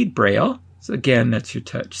to read Braille. So again, that's your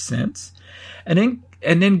touch sense. And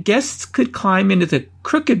then guests could climb into the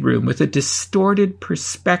crooked room with a distorted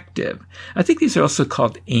perspective. I think these are also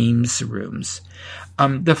called Ames rooms.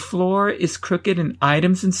 The floor is crooked and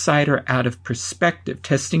items inside are out of perspective,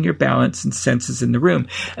 testing your balance and senses in the room.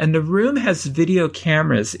 And the room has video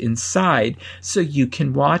cameras inside so you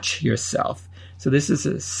can watch yourself. So this is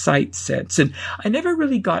a sight sense. And I never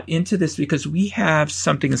really got into this because we have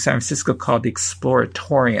something in San Francisco called the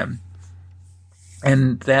Exploratorium.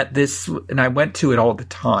 And I went to it all the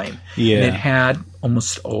time. Yeah. And it had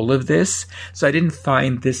almost all of this. So I didn't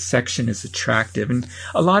find this section as attractive. And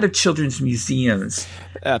a lot of children's museums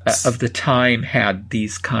of the time had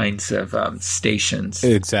these kinds of stations.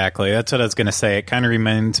 Exactly. That's what I was going to say. It kind of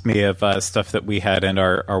reminds me of stuff that we had in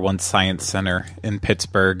our one science center in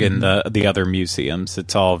Pittsburgh and the other museums.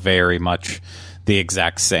 It's all very much the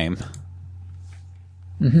exact same.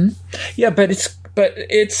 Mm-hmm. Yeah, but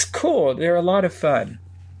it's cool. They're a lot of fun.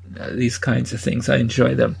 These kinds of things, I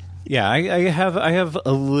enjoy them. Yeah, I have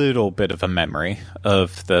a little bit of a memory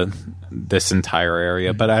of this entire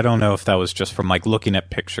area, but I don't know if that was just from like looking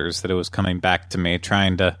at pictures that it was coming back to me,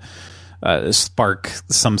 trying to spark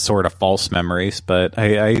some sort of false memories. But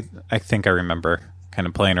I think I remember kind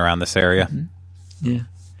of playing around this area. Mm-hmm. Yeah.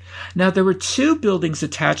 Now there were two buildings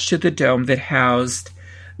attached to the dome that housed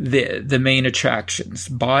the main attractions,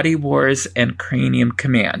 Body Wars and Cranium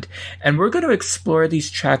Command. And we're going to explore these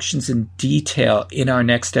attractions in detail in our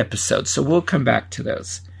next episode, so we'll come back to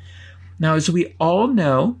those. Now, as we all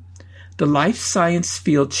know, the life science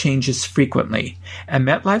field changes frequently, and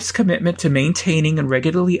MetLife's commitment to maintaining and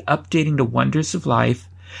regularly updating the wonders of life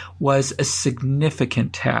was a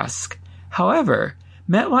significant task. However,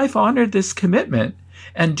 MetLife honored this commitment,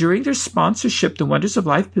 and during their sponsorship, the Wonders of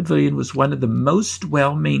Life Pavilion was one of the most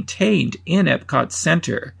well-maintained in Epcot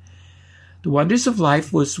Center. The Wonders of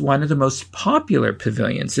Life was one of the most popular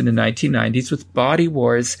pavilions in the 1990s, with Body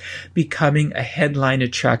Wars becoming a headline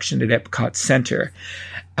attraction at Epcot Center.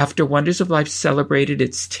 After Wonders of Life celebrated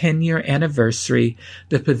its 10-year anniversary,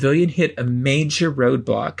 the pavilion hit a major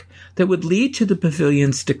roadblock that would lead to the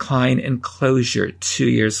pavilion's decline and closure 2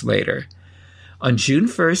 years later. On June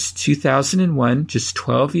 1st, 2001, just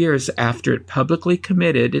 12 years after it publicly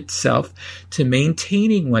committed itself to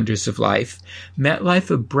maintaining Wonders of Life, MetLife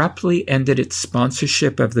abruptly ended its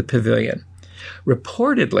sponsorship of the pavilion,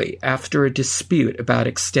 reportedly after a dispute about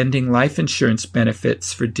extending life insurance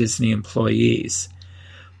benefits for Disney employees.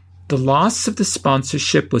 The loss of the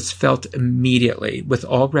sponsorship was felt immediately, with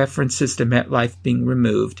all references to MetLife being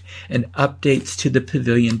removed and updates to the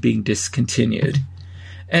pavilion being discontinued.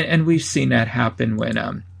 And we've seen that happen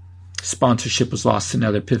when sponsorship was lost in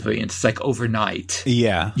other pavilions. It's like overnight.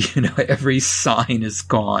 Yeah. Every sign is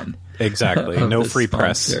gone. Exactly. No free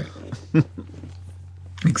press.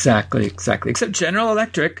 Exactly. Except General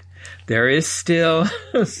Electric, there is still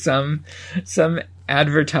some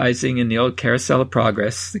advertising in the old Carousel of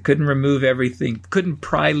Progress. They couldn't remove everything, couldn't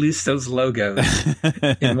pry loose those logos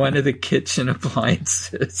in one of the kitchen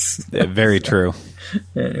appliances. Yeah, very true.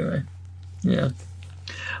 Anyway, yeah.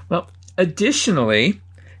 Well, additionally,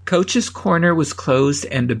 Coach's Corner was closed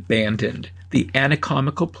and abandoned. The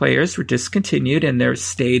anatomical players were discontinued and their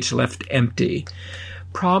stage left empty.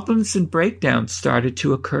 Problems and breakdowns started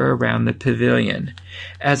to occur around the pavilion.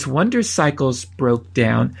 As Wonder Cycles broke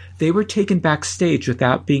down, they were taken backstage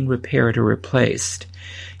without being repaired or replaced.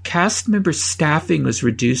 Cast member staffing was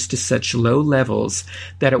reduced to such low levels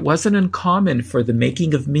that it wasn't uncommon for the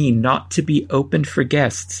Making of Me not to be opened for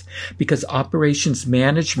guests because operations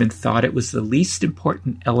management thought it was the least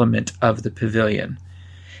important element of the pavilion.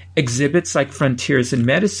 Exhibits like Frontiers in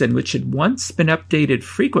Medicine, which had once been updated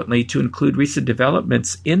frequently to include recent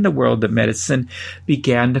developments in the world of medicine,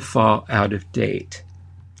 began to fall out of date.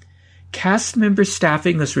 Cast member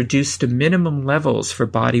staffing was reduced to minimum levels for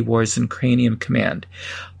Body Wars and Cranium Command.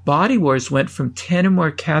 Body Wars went from 10 or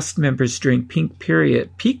more cast members during peak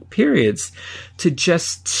periods to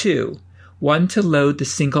just 2, one to load the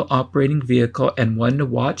single operating vehicle and one to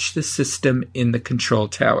watch the system in the control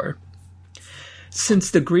tower.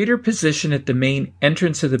 Since the greeter position at the main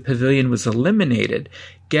entrance of the pavilion was eliminated,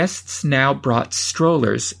 guests now brought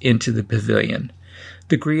strollers into the pavilion.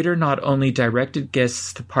 The greeter not only directed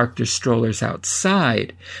guests to park their strollers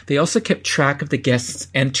outside, they also kept track of the guests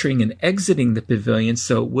entering and exiting the pavilion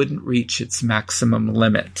so it wouldn't reach its maximum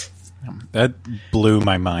limit. That blew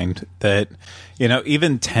my mind. That,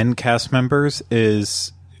 even 10 cast members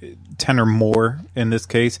is 10 or more in this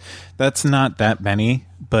case. That's not that many,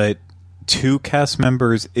 but 2 cast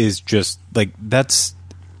members is just like that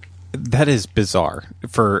is bizarre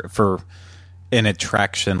for an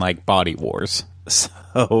attraction like Body Wars.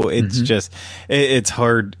 So it's just it's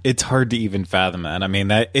hard to even fathom that. I mean,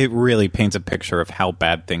 that it really paints a picture of how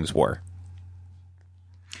bad things were.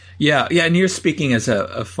 Yeah, and you're speaking as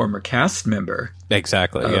a former cast member.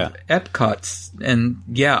 Exactly, of Epcot's. And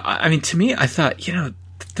I mean, to me, I thought,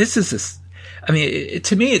 this is to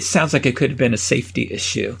me, it sounds like it could have been a safety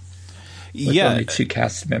issue with only 2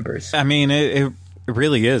 cast members. I mean, it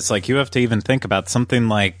really is. Like, you have to even think about something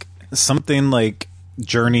like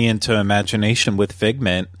Journey into Imagination with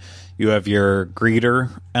Figment. You have your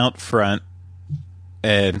greeter out front,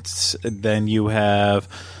 and then you have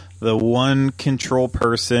the one control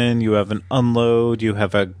person, you have an unload, you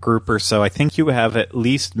have a grouper. So I think you have at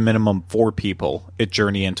least minimum 4 people at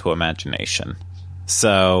Journey into Imagination.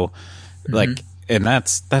 So, and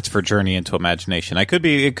that's for Journey into Imagination. It could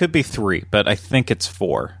be 3, but I think it's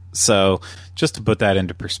 4. So just to put that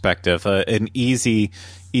into perspective, an easy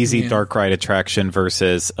dark ride attraction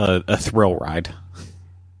versus a thrill ride.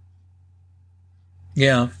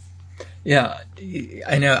 Yeah. Yeah,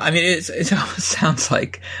 I know. I mean, it almost sounds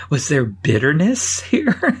like, was there bitterness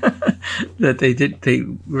here that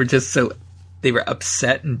they were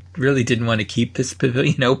upset and really didn't want to keep this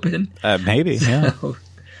pavilion open? Maybe, yeah. So,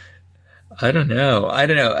 I don't know. I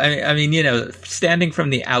mean, standing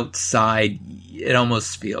from the outside, it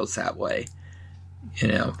almost feels that way,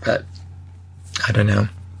 but I don't know.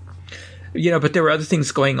 But there were other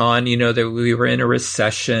things going on, that we were in a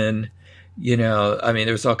recession. I mean,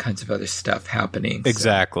 there was all kinds of other stuff happening.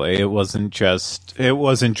 Exactly. So. It wasn't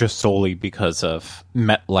just solely because of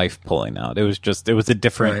MetLife pulling out. It was a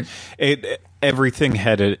different. Right. Everything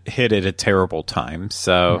hit at a terrible time.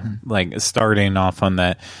 So, like starting off on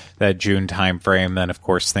that June time frame, then of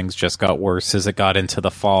course things just got worse as it got into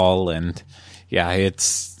the fall, and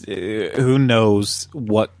it's who knows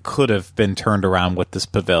what could have been turned around with this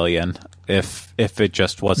pavilion if it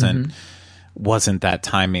just wasn't that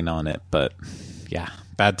timing on it. But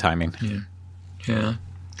bad timing. Yeah.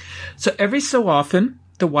 So every so often,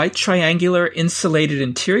 the white triangular insulated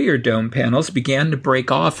interior dome panels began to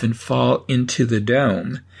break off and fall into the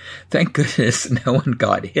dome. Thank goodness no one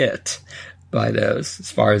got hit by those,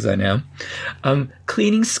 as far as I know.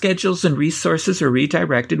 Cleaning schedules and resources were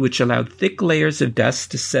redirected, which allowed thick layers of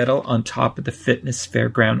dust to settle on top of the fitness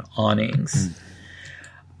fairground awnings.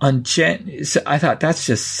 So I thought that's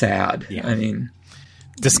just sad. Yeah. I mean,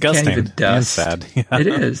 disgusting and sad. Yeah. It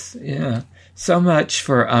is. Yeah. So much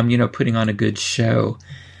for putting on a good show.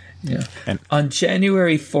 Yeah. And on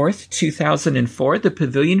January 4th, 2004, the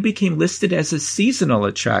pavilion became listed as a seasonal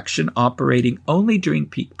attraction operating only during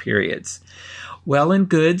peak periods. Well and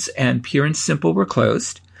Goods and Pure and Simple were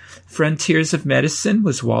closed. Frontiers of Medicine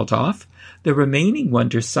was walled off. The remaining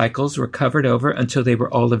Wonder Cycles were covered over until they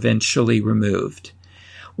were all eventually removed.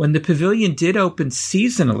 When the pavilion did open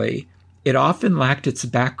seasonally, it often lacked its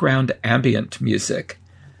background ambient music.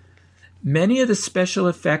 Many of the special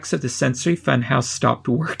effects of the Sensory Funhouse stopped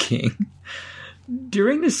working.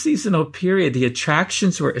 During the seasonal period, the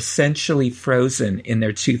attractions were essentially frozen in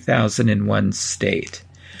their 2001 state.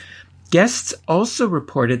 Guests also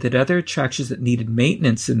reported that other attractions that needed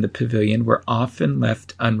maintenance in the pavilion were often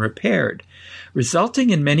left unrepaired,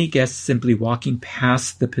 resulting in many guests simply walking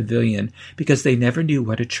past the pavilion because they never knew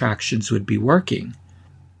what attractions would be working.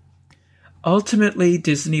 Ultimately,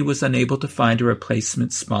 Disney was unable to find a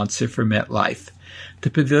replacement sponsor for MetLife. The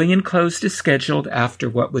pavilion closed as scheduled after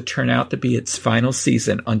what would turn out to be its final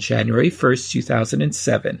season on January 1st,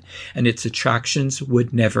 2007, and its attractions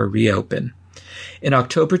would never reopen. In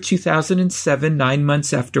October 2007, 9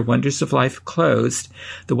 months after Wonders of Life closed,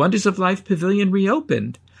 the Wonders of Life Pavilion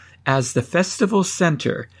reopened as the festival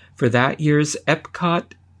center for that year's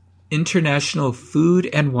Epcot International Food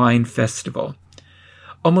and Wine Festival.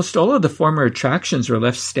 Almost all of the former attractions were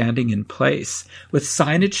left standing in place, with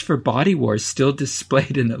signage for Body Wars still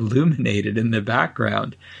displayed and illuminated in the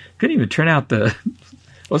background. Couldn't even turn out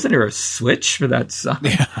wasn't there a switch for that sign?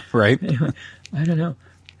 Yeah, right. Anyway, I don't know.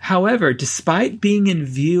 However, despite being in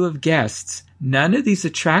view of guests, none of these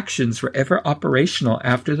attractions were ever operational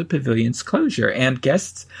after the pavilion's closure, and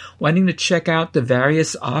guests wanting to check out the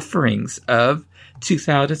various offerings of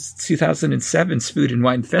 2007's Food and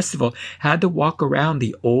Wine Festival had to walk around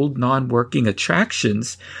the old non-working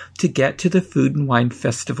attractions to get to the Food and Wine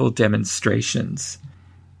Festival demonstrations.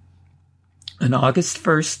 On August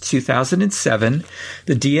 1st, 2007,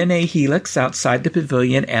 the DNA helix outside the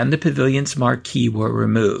pavilion and the pavilion's marquee were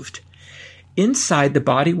removed. Inside, the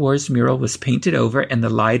Body Wars mural was painted over and the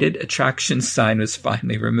lighted attraction sign was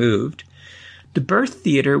finally removed. The Birth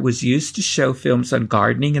Theater was used to show films on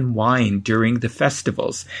gardening and wine during the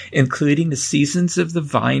festivals, including the Seasons of the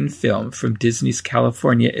Vine film from Disney's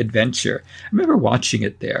California Adventure. I remember watching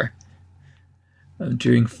it there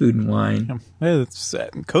during Food and Wine. It's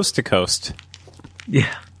coast to coast.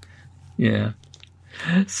 Yeah.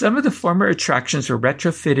 Some of the former attractions were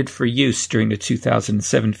retrofitted for use during the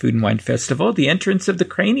 2007 Food and Wine Festival. The entrance of the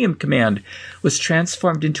Cranium Command was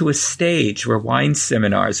transformed into a stage where wine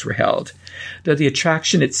seminars were held. Though the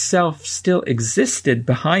attraction itself still existed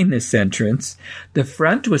behind this entrance, the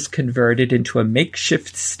front was converted into a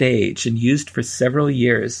makeshift stage and used for several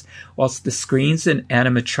years, whilst the screens and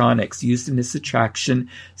animatronics used in this attraction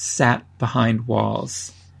sat behind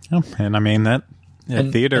walls. Oh, and I mean that...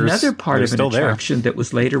 theaters, another part of an attraction there. That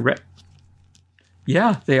was later...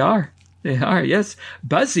 Yeah, they are. They are, yes.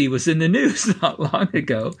 Buzzy was in the news not long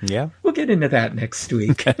ago. Yeah. We'll get into that next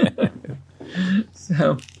week.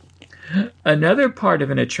 So, another part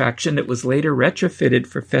of an attraction that was later retrofitted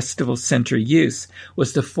for festival center use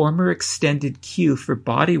was the former extended queue for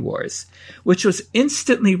Body Wars, which was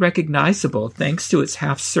instantly recognizable thanks to its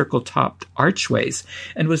half-circle-topped archways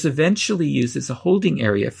and was eventually used as a holding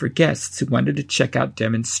area for guests who wanted to check out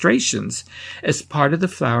demonstrations as part of the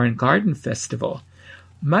Flower and Garden Festival.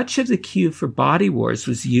 Much of the queue for Body Wars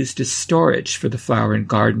was used as storage for the Flower and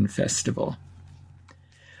Garden Festival.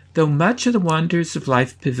 Though much of the Wonders of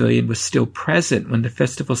Life Pavilion was still present when the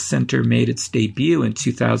Festival Center made its debut in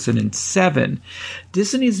 2007,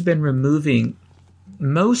 Disney has been removing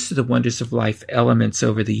most of the Wonders of Life elements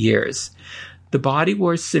over the years. The Body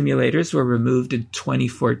Wars simulators were removed in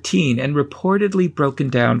 2014 and reportedly broken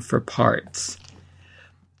down for parts.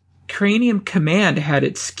 Cranium Command had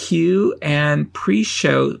its queue and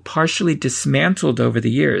pre-show partially dismantled over the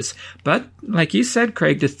years. But, like you said,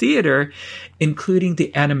 Craig, the theater, including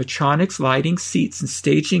the animatronics, lighting, seats, and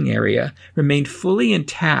staging area, remained fully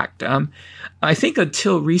intact, I think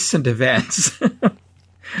until recent events.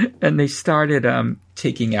 And they started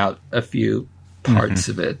taking out a few parts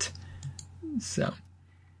of it. So,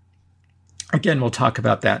 again, we'll talk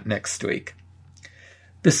about that next week.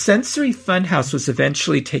 The Sensory Funhouse was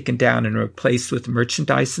eventually taken down and replaced with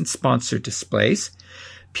merchandise and sponsored displays.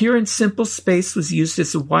 Pure and Simple space was used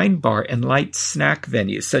as a wine bar and light snack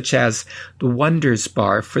venue, such as the Wonders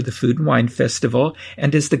Bar for the Food and Wine Festival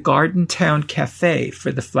and as the Garden Town Cafe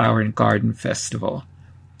for the Flower and Garden Festival.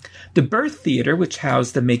 The Birth Theater, which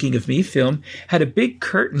housed the Making of Me film, had a big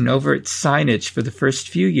curtain over its signage for the first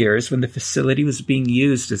few years when the facility was being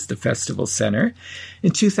used as the festival center.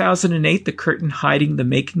 In 2008, the curtain hiding the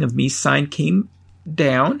Making of Me sign came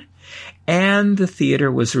down, and the theater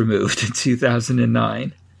was removed in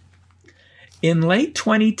 2009. In late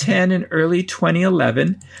 2010 and early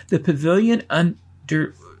 2011, the pavilion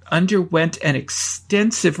underwent an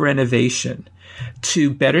extensive renovation to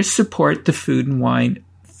better support the Food and Wine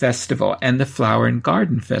Festival and the Flower and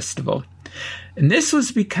Garden Festival. And this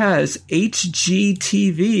was because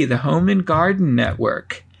HGTV, the Home and Garden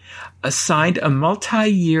Network, assigned a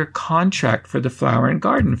multi-year contract for the Flower and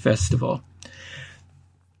Garden Festival.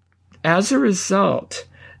 As a result,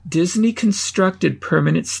 Disney constructed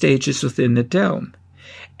permanent stages within the dome.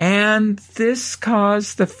 And this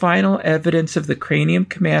caused the final evidence of the Cranium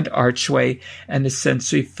Command archway and the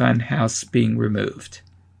Sensory Funhouse being removed.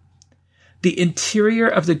 The interior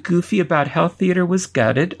of the Goofy About Health Theater was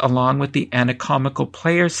gutted, along with the anatomical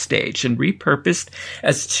player stage, and repurposed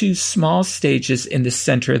as two small stages in the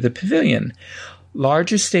center of the pavilion.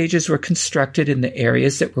 Larger stages were constructed in the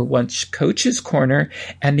areas that were once Coach's Corner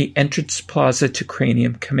and the entrance plaza to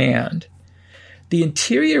Cranium Command. The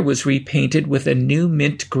interior was repainted with a new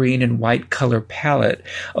mint green and white color palette,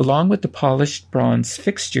 along with the polished bronze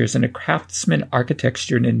fixtures and a craftsman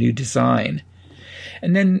architecture and a new design.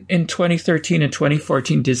 And then in 2013 and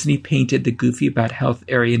 2014, Disney painted the Goofy About Health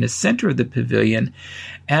area in the center of the pavilion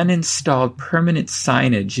and installed permanent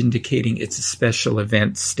signage indicating it's a special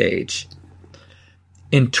event stage.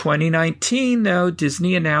 In 2019, though,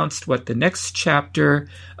 Disney announced what the next chapter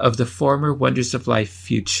of the former Wonders of Life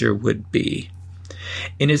future would be.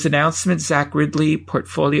 In his announcement, Zach Ridley,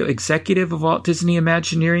 portfolio executive of Walt Disney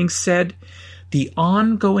Imagineering, said, The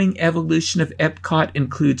ongoing evolution of Epcot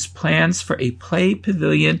includes plans for a play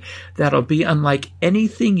pavilion that'll be unlike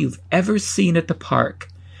anything you've ever seen at the park.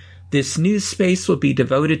 This new space will be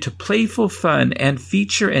devoted to playful fun and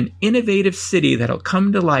feature an innovative city that'll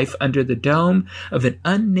come to life under the dome of an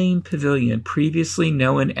unnamed pavilion previously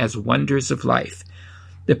known as Wonders of Life.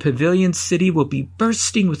 The Pavilion City will be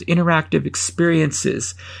bursting with interactive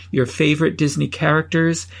experiences, your favorite Disney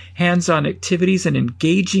characters, hands-on activities, and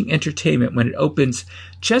engaging entertainment when it opens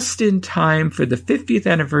just in time for the 50th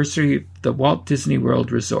anniversary of the Walt Disney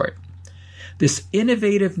World Resort. This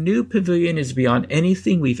innovative new pavilion is beyond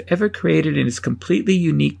anything we've ever created and is completely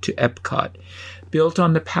unique to Epcot. Built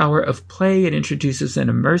on the power of play, it introduces an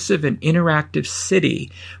immersive and interactive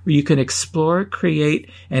city where you can explore, create,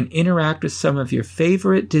 and interact with some of your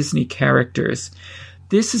favorite Disney characters.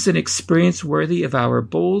 This is an experience worthy of our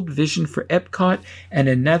bold vision for Epcot and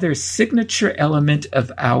another signature element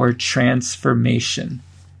of our transformation.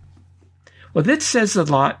 Well, that says a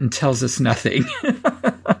lot and tells us nothing.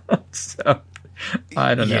 So,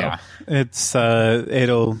 I don't know. Yeah, it's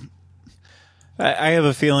I have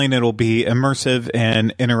a feeling it'll be immersive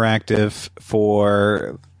and interactive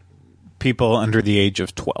for people under the age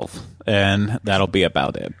of 12, and that'll be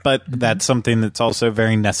about it. But that's something that's also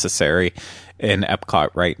very necessary in Epcot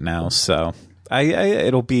right now. So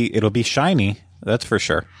it'll be shiny, that's for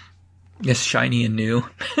sure. Yes, shiny and new.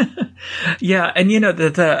 Yeah, and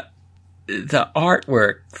the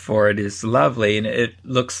artwork for it is lovely, and it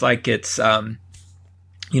looks like it's from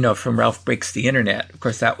Ralph Breaks the Internet. Of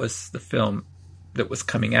course, that was the film that was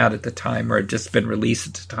coming out at the time, or had just been released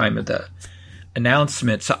at the time of the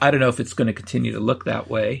announcement. So I don't know if it's going to continue to look that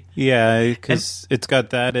way. Yeah, because it's got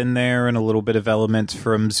that in there and a little bit of elements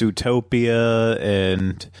from Zootopia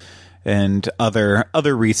and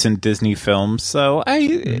other recent Disney films. So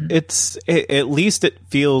at least it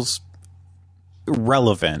feels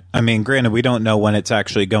relevant. I mean, granted, we don't know when it's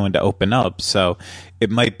actually going to open up, so it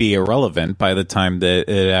might be irrelevant by the time that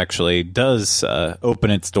it actually does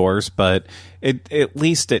open its doors, but at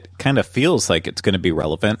least it kind of feels like it's going to be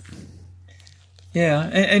relevant. Yeah,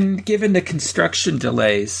 and given the construction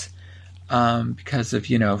delays because of,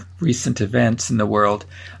 recent events in the world,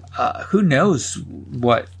 who knows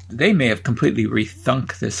what... They may have completely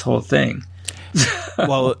rethunk this whole thing.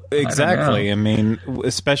 Well, exactly. I mean,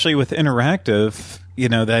 especially with interactive,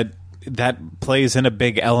 that plays in a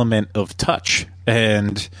big element of touch.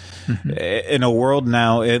 And in a world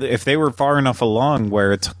now, if they were far enough along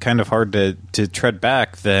where it's kind of hard to tread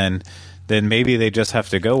back, then maybe they just have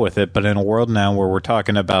to go with it. But in a world now where we're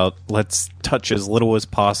talking about let's touch as little as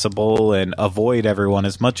possible and avoid everyone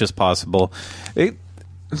as much as possible, it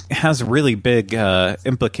has really big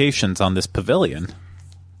implications on this pavilion.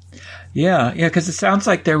 Yeah, because it sounds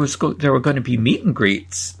like there were going to be meet and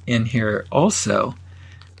greets in here also.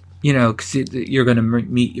 Because you're going to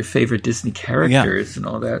meet your favorite Disney characters and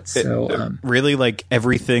all that. So really, like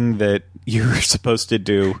everything that you're supposed to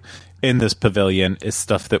do in this pavilion is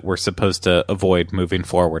stuff that we're supposed to avoid moving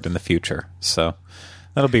forward in the future. So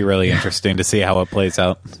that'll be really interesting to see how it plays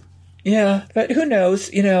out. Yeah, but who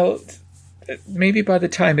knows? Maybe by the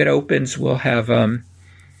time it opens, we'll have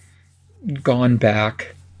gone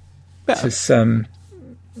back to some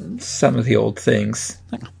of the old things.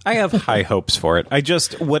 I have high hopes for it. I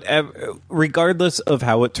just, regardless of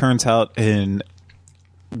how it turns out and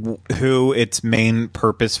who its main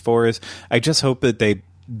purpose for is, I just hope that they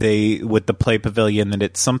with the Play Pavilion, that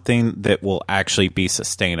it's something that will actually be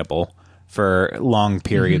sustainable for long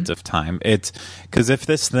periods of time. It's because if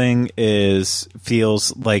this thing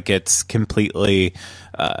feels like it's completely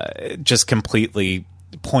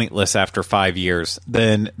pointless after 5 years,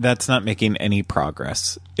 then that's not making any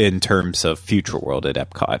progress in terms of Future World at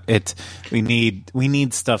Epcot. We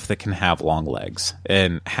need stuff that can have long legs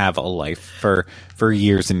and have a life for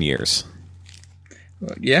years and years.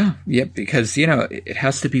 Yeah, because it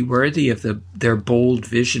has to be worthy of their bold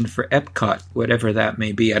vision for Epcot, whatever that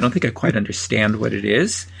may be. I don't think I quite understand what it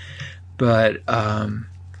is, but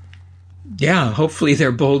hopefully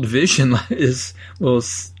their bold vision will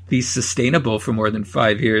be sustainable for more than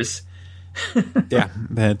 5 years. Yeah,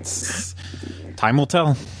 that's time will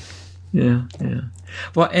tell. Yeah.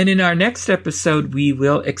 Well, and in our next episode, we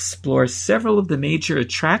will explore several of the major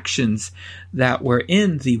attractions that were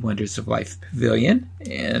in the Wonders of Life Pavilion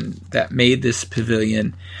and that made this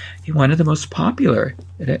pavilion one of the most popular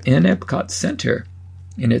in Epcot Center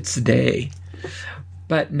in its day.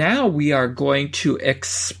 But now we are going to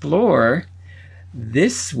explore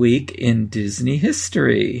This Week in Disney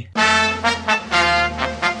History.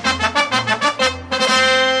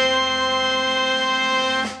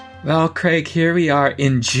 Well, Craig, here we are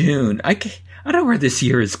in June. I don't know where this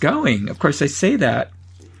year is going. Of course, I say that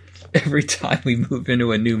every time we move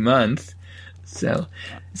into a new month. So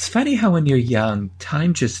it's funny how when you're young,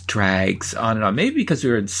 time just drags on and on. Maybe because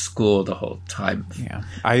we were in school the whole time. Yeah,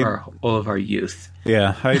 all of our youth.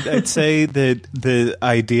 Yeah, I'd say that the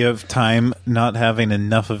idea of time not having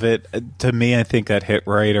enough of it, to me, I think that hit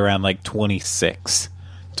right around like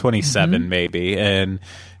 27 maybe. And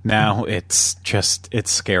now it's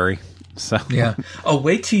scary. So yeah. Oh,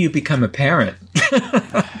 wait till you become a parent.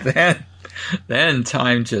 then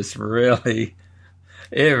time just really,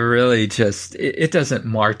 it doesn't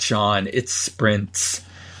march on. It sprints.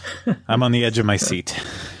 I'm on the edge of my seat.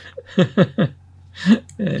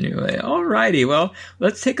 Anyway, alrighty. Well,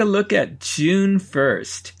 let's take a look at June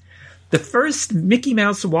 1st. The first Mickey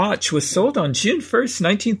Mouse watch was sold on June 1st,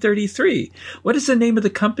 1933. What is the name of the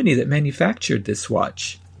company that manufactured this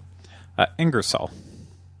watch? Ingersoll.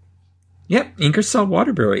 Yep, Ingersoll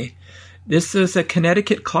Waterbury. This is a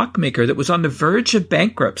Connecticut clockmaker that was on the verge of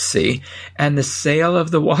bankruptcy, and the sale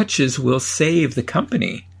of the watches will save the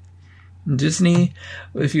company. Disney,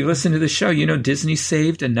 if you listen to the show, you know Disney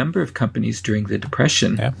saved a number of companies during the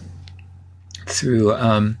Depression. Yeah. Through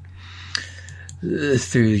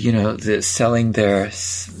selling their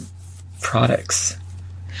products.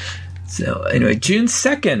 So anyway, June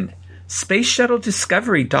 2nd, Space Shuttle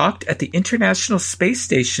Discovery docked at the International Space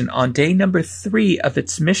Station on day number 3 of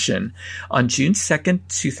its mission on June 2nd,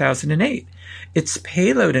 2008. Its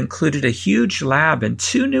payload included a huge lab and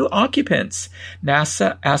 2 new occupants,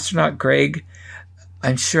 NASA astronaut Greg,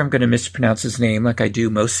 I'm sure I'm going to mispronounce his name like I do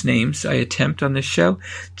most names I attempt on this show,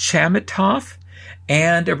 Chamitoff,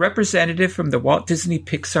 and a representative from the Walt Disney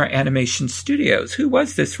Pixar Animation Studios. Who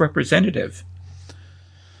was this representative?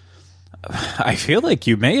 I feel like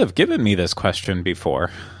you may have given me this question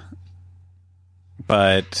before.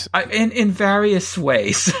 But in various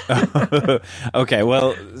ways. Okay,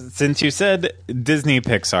 well, since you said Disney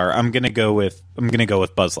Pixar, I'm gonna go with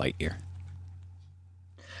Buzz Lightyear.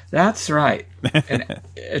 That's right.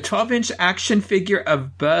 A 12-inch action figure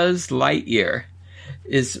of Buzz Lightyear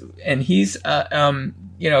he's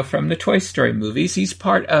from the Toy Story movies. He's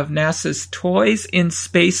part of NASA's Toys in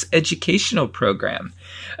Space educational program,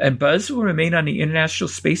 and Buzz will remain on the International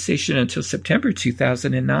Space Station until September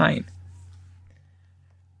 2009.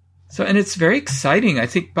 So, and it's very exciting. I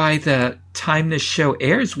think by the time this show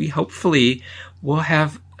airs, we hopefully will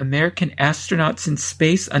have American astronauts in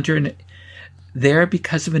space there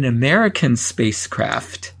because of an American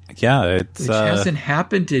spacecraft. Yeah, which hasn't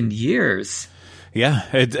happened in years. Yeah,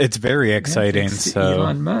 it's very exciting. So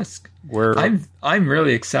Elon Musk. I'm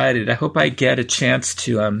really excited. I hope I get a chance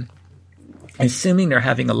to. Assuming they're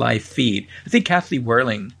having a live feed. I think Kathy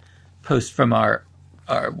Whirling posts from our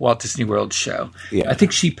Walt Disney World show. Yeah. I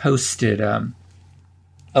think she posted a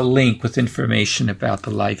link with information about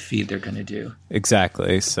the live feed they're going to do.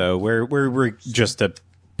 Exactly. So we're just a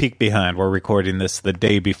peek behind. We're recording this the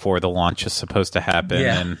day before the launch is supposed to happen,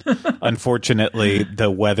 and unfortunately, the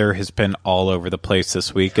weather has been all over the place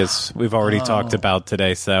this week, as we've already talked about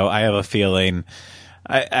today. So I have a feeling.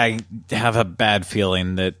 I have a bad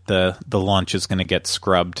feeling that the launch is going to get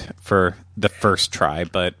scrubbed for the first try,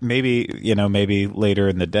 but maybe later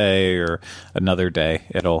in the day or another day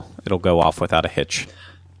it'll go off without a hitch.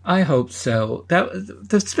 I hope so.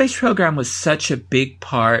 The space program was such a big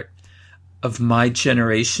part of my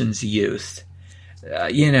generation's youth.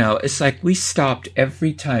 It's like we stopped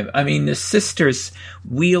every time. I mean, the sisters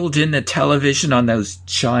wheeled in the television on those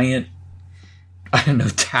giant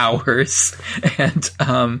towers, and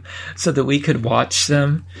so that we could watch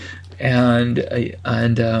them, I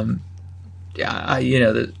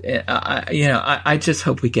just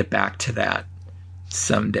hope we get back to that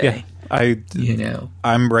someday. Yeah,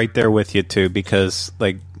 I'm right there with you too, because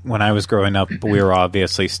like when I was growing up, we were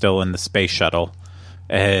obviously still in the space shuttle,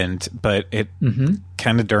 but it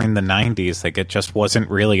kind of during the 90s, like it just wasn't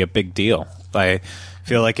really a big deal. I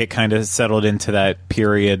feel like it kind of settled into that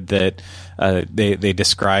period that they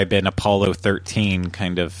describe in Apollo 13,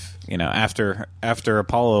 kind of, after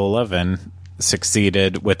Apollo 11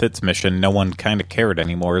 succeeded with its mission, no one kind of cared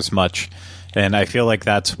anymore as much. And I feel like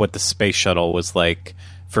that's what the space shuttle was like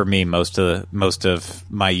for me most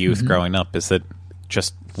of my youth growing up, is that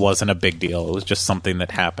just wasn't a big deal. It was just something that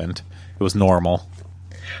happened. It was normal.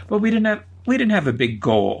 Well, we didn't have a big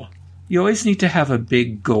goal. You always need to have a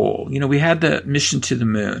big goal. We had the mission to the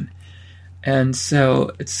moon. And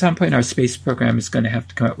so at some point our space program is going to have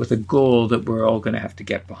to come up with a goal that we're all going to have to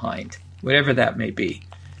get behind, whatever that may be.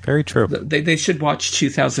 Very true. They should watch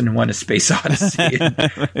 2001: A Space Odyssey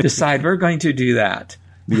and decide we're going to do that.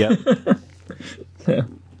 Yep.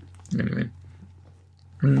 Anyway.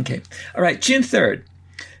 Okay. All right, June 3rd.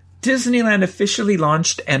 Disneyland officially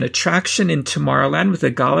launched an attraction in Tomorrowland with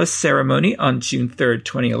a gala ceremony on June 3rd,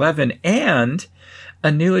 2011, and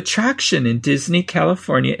a new attraction in Disney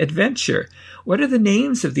California Adventure. What are the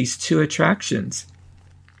names of these two attractions?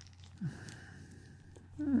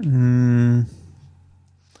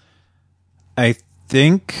 I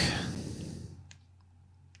think...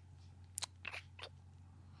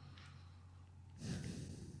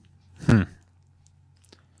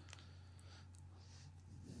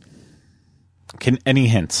 Any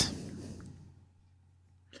hints?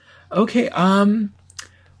 Okay,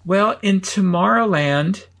 well, in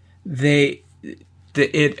Tomorrowland, it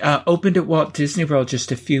opened at Walt Disney World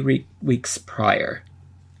just a few weeks prior.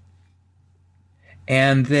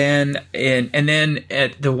 And then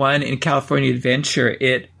at the one in California Adventure,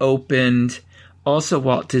 it opened also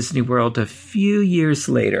Walt Disney World a few years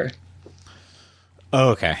later. Oh,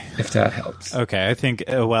 okay. If that helps. Okay, I think,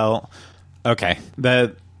 okay.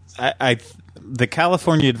 The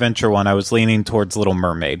California Adventure one, I was leaning towards Little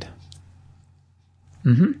Mermaid.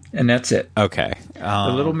 Mm-hmm. And that's it. Okay.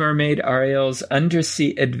 The Little Mermaid, Ariel's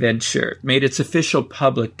Undersea Adventure, made its official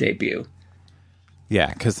public debut.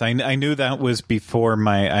 Yeah, because I knew that was before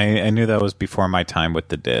I knew that was before my time with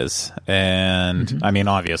the Diz, and I mean,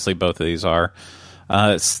 obviously, both of these are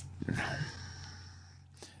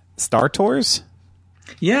Star Tours.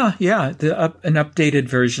 Yeah, an updated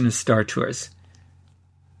version of Star Tours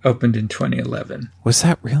opened in 2011. Was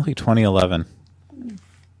that really 2011?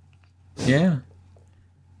 Yeah.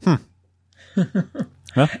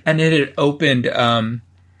 Well, and it had opened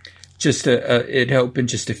just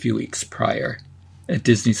a few weeks prior at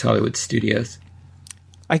Disney's Hollywood Studios.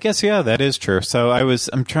 I guess, yeah, that is true. So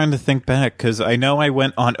I'm trying to think back because I know I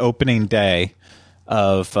went on opening day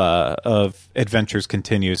of Adventures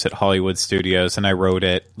Continues at Hollywood Studios, and I rode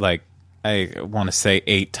it like I want to say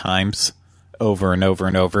 8 times over and over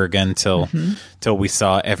and over again till we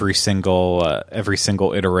saw every single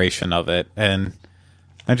iteration of it. And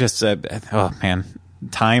I just said, oh man,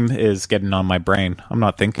 time is getting on my brain. I'm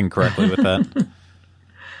not thinking correctly with that.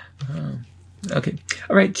 Okay.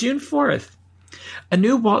 All right, June 4th. A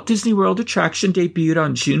new Walt Disney World attraction debuted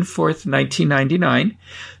on June 4th, 1999.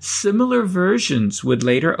 Similar versions would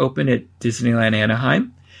later open at Disneyland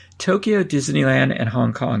Anaheim, Tokyo Disneyland, and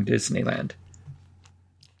Hong Kong Disneyland.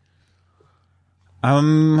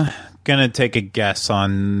 I'm going to take a guess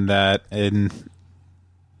on that and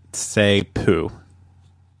say Pooh.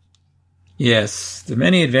 Yes, The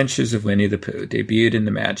Many Adventures of Winnie the Pooh debuted in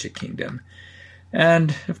the Magic Kingdom.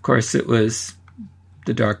 And, of course, it was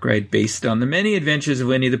the dark ride based on The Many Adventures of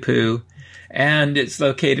Winnie the Pooh, and it's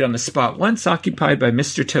located on a spot once occupied by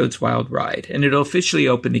Mr. Toad's Wild Ride, and it'll officially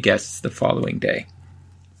open to guests the following day.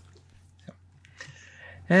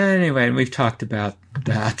 Anyway, and we've talked about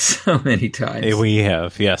that so many times. We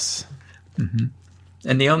have, yes. Mm-hmm.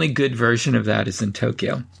 And the only good version of that is in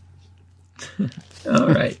Tokyo. All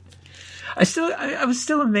right. I was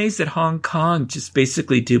still amazed that Hong Kong just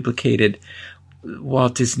basically duplicated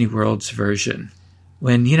Walt Disney World's version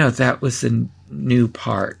when, that was a new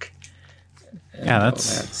park. Yeah,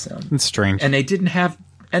 that's strange. And they didn't have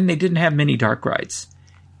many dark rides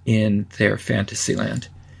in their Fantasyland.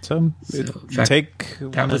 So in fact,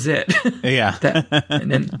 that was it. Yeah. And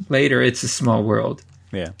then later, It's a Small World.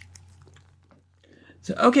 Yeah.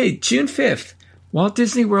 So, okay, June 5th. Walt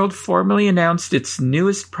Disney World formally announced its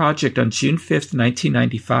newest project on June 5th,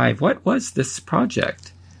 1995. What was this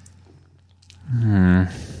project? I'm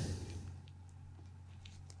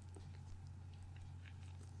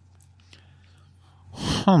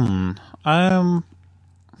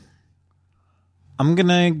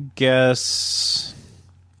gonna guess.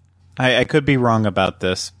 I could be wrong about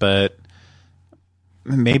this, but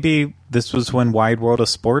maybe this was when Wide World of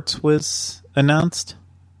Sports was announced?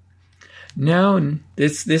 No,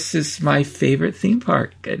 this is my favorite theme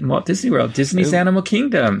park in Walt Disney World, Disney's Animal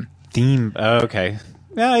Kingdom. Okay.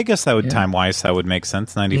 Yeah, I guess that would, time-wise, that would make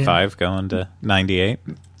sense. 95 going to 98.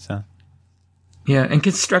 So. Yeah, and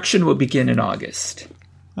construction will begin in August.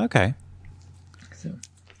 Okay.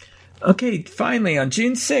 Okay, finally, on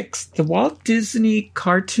June 6th, the Walt Disney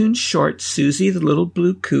cartoon short Susie the Little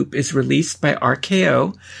Blue Coupe is released by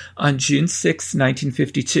RKO on June 6,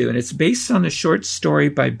 1952, and it's based on a short story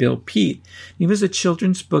by Bill Peet. He was a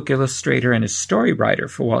children's book illustrator and a story writer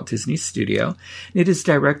for Walt Disney Studio. It is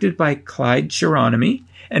directed by Clyde Geronimi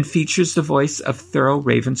and features the voice of Thurl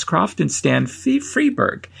Ravenscroft and Stan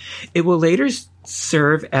Freberg. It will later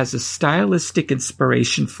serve as a stylistic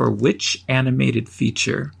inspiration for which animated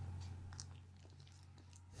feature?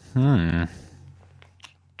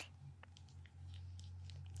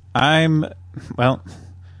 I'm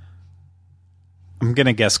going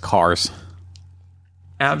to guess Cars.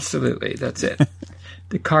 Absolutely, that's it.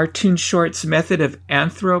 The cartoon short's method of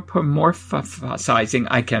anthropomorphizing,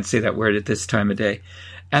 I can't say that word at this time of day,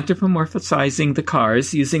 anthropomorphizing the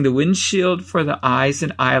cars using the windshield for the eyes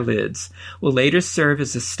and eyelids will later serve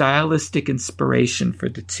as a stylistic inspiration for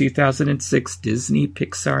the 2006 Disney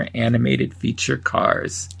Pixar animated feature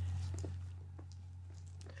Cars.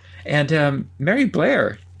 And Mary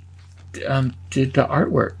Blair did the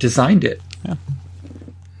artwork, designed it. Yeah.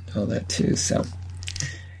 All that too, so...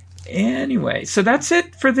 Anyway, so that's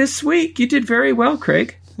it for this week. You did very well,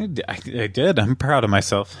 Craig. I did. I'm proud of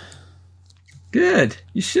myself. Good.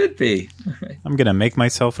 You should be. Right. I'm going to make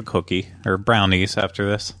myself a cookie or brownies after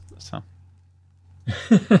this. So.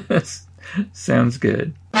 Sounds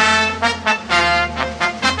good.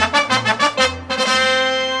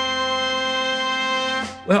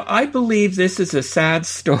 Well, I believe this is a sad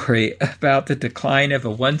story about the decline of a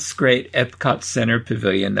once great Epcot Center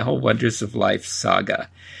pavilion, the whole Wonders of Life saga.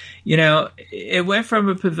 You know, it went from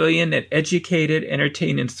a pavilion that educated,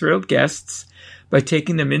 entertained, and thrilled guests by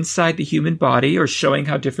taking them inside the human body or showing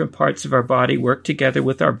how different parts of our body work together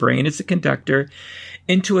with our brain as a conductor,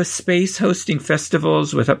 into a space hosting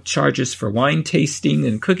festivals with upcharges for wine tasting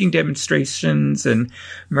and cooking demonstrations and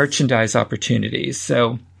merchandise opportunities.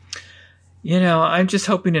 So, you know, I'm just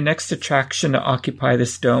hoping the next attraction to occupy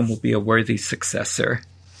this dome will be a worthy successor.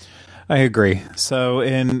 I agree. So,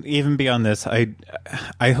 and even beyond this, I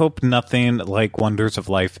hope nothing like Wonders of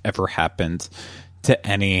Life ever happens to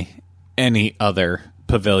any other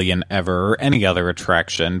pavilion ever or any other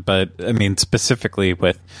attraction. But I mean, specifically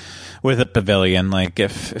with a pavilion, like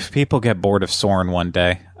if people get bored of Soarin' one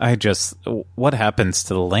day, what happens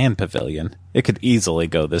to the land pavilion? It could easily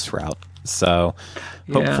go this route. So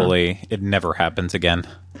hopefully it never happens again.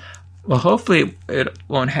 Well, hopefully it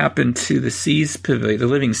won't happen to the Seas Pavilion, the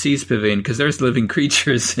Living Seas Pavilion, because there's living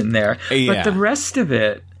creatures in there. Yeah. But the rest of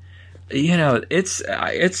it, you know, it's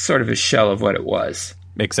sort of a shell of what it was.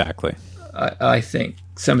 Exactly. I think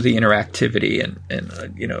some of the interactivity and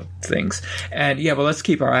you know, things. And yeah, well, let's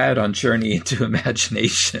keep our eye out on Journey into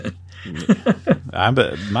Imagination.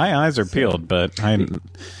 My eyes are peeled, but I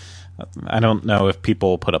don't know if people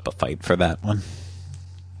will put up a fight for that one.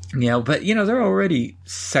 Yeah, but, you know, there are already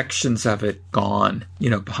sections of it gone, you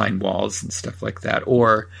know, behind walls and stuff like that,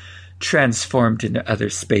 or transformed into other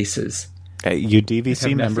spaces. You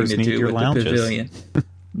DVC members need your lounges. Pavilion.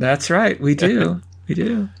 That's right, we do. We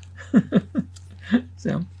do.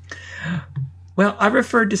 So, well, I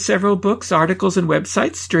referred to several books, articles, and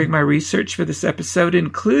websites during my research for this episode,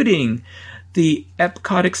 including the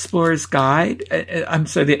Epcot Explorer's Guide.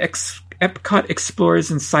 Epcot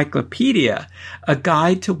Explorer's Encyclopedia, a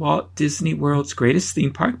guide to Walt Disney World's greatest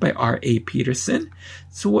theme park by R.A. Peterson.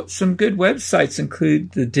 So some good websites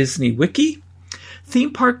include the Disney Wiki,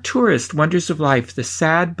 Theme Park Tourist, Wonders of Life, the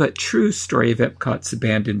sad but true story of Epcot's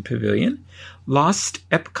abandoned pavilion, Lost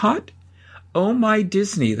Epcot, Oh My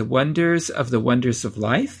Disney, the Wonders of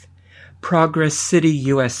Life, Progress City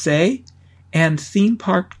USA, and Theme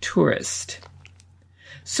Park Tourist.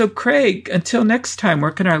 So, Craig, until next time,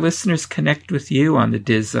 where can our listeners connect with you on the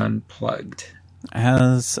Diz Unplugged?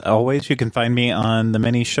 As always, you can find me on the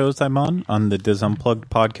many shows I'm on the Diz Unplugged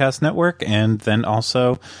podcast network, and then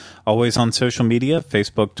also always on social media,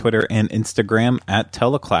 Facebook, Twitter, and Instagram at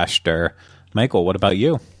Teleclaster. Michael, what about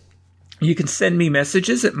you? You can send me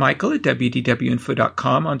messages at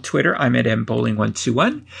michael@wdwinfo.com. On Twitter, I'm at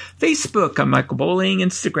mbowling121. Facebook, I'm Michael Bowling.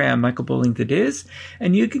 Instagram, Michael Bowling the Diz.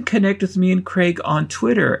 And you can connect with me and Craig on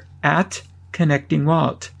Twitter at Connecting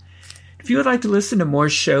Walt. If you would like to listen to more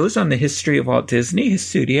shows on the history of Walt Disney, his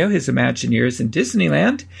studio, his Imagineers, and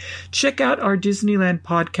Disneyland, check out our Disneyland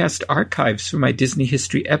podcast archives for my Disney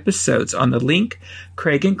history episodes on the link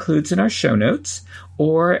Craig includes in our show notes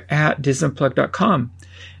or at disunplugged.com.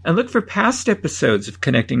 And look for past episodes of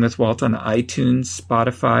Connecting with Walt on iTunes,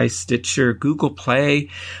 Spotify, Stitcher, Google Play,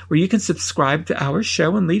 where you can subscribe to our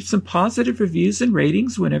show and leave some positive reviews and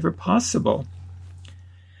ratings whenever possible.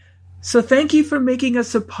 So thank you for making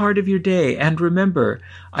us a part of your day. And remember,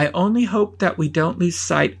 I only hope that we don't lose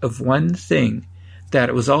sight of one thing, that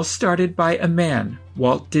it was all started by a man,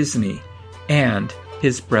 Walt Disney, and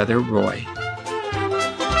his brother Roy.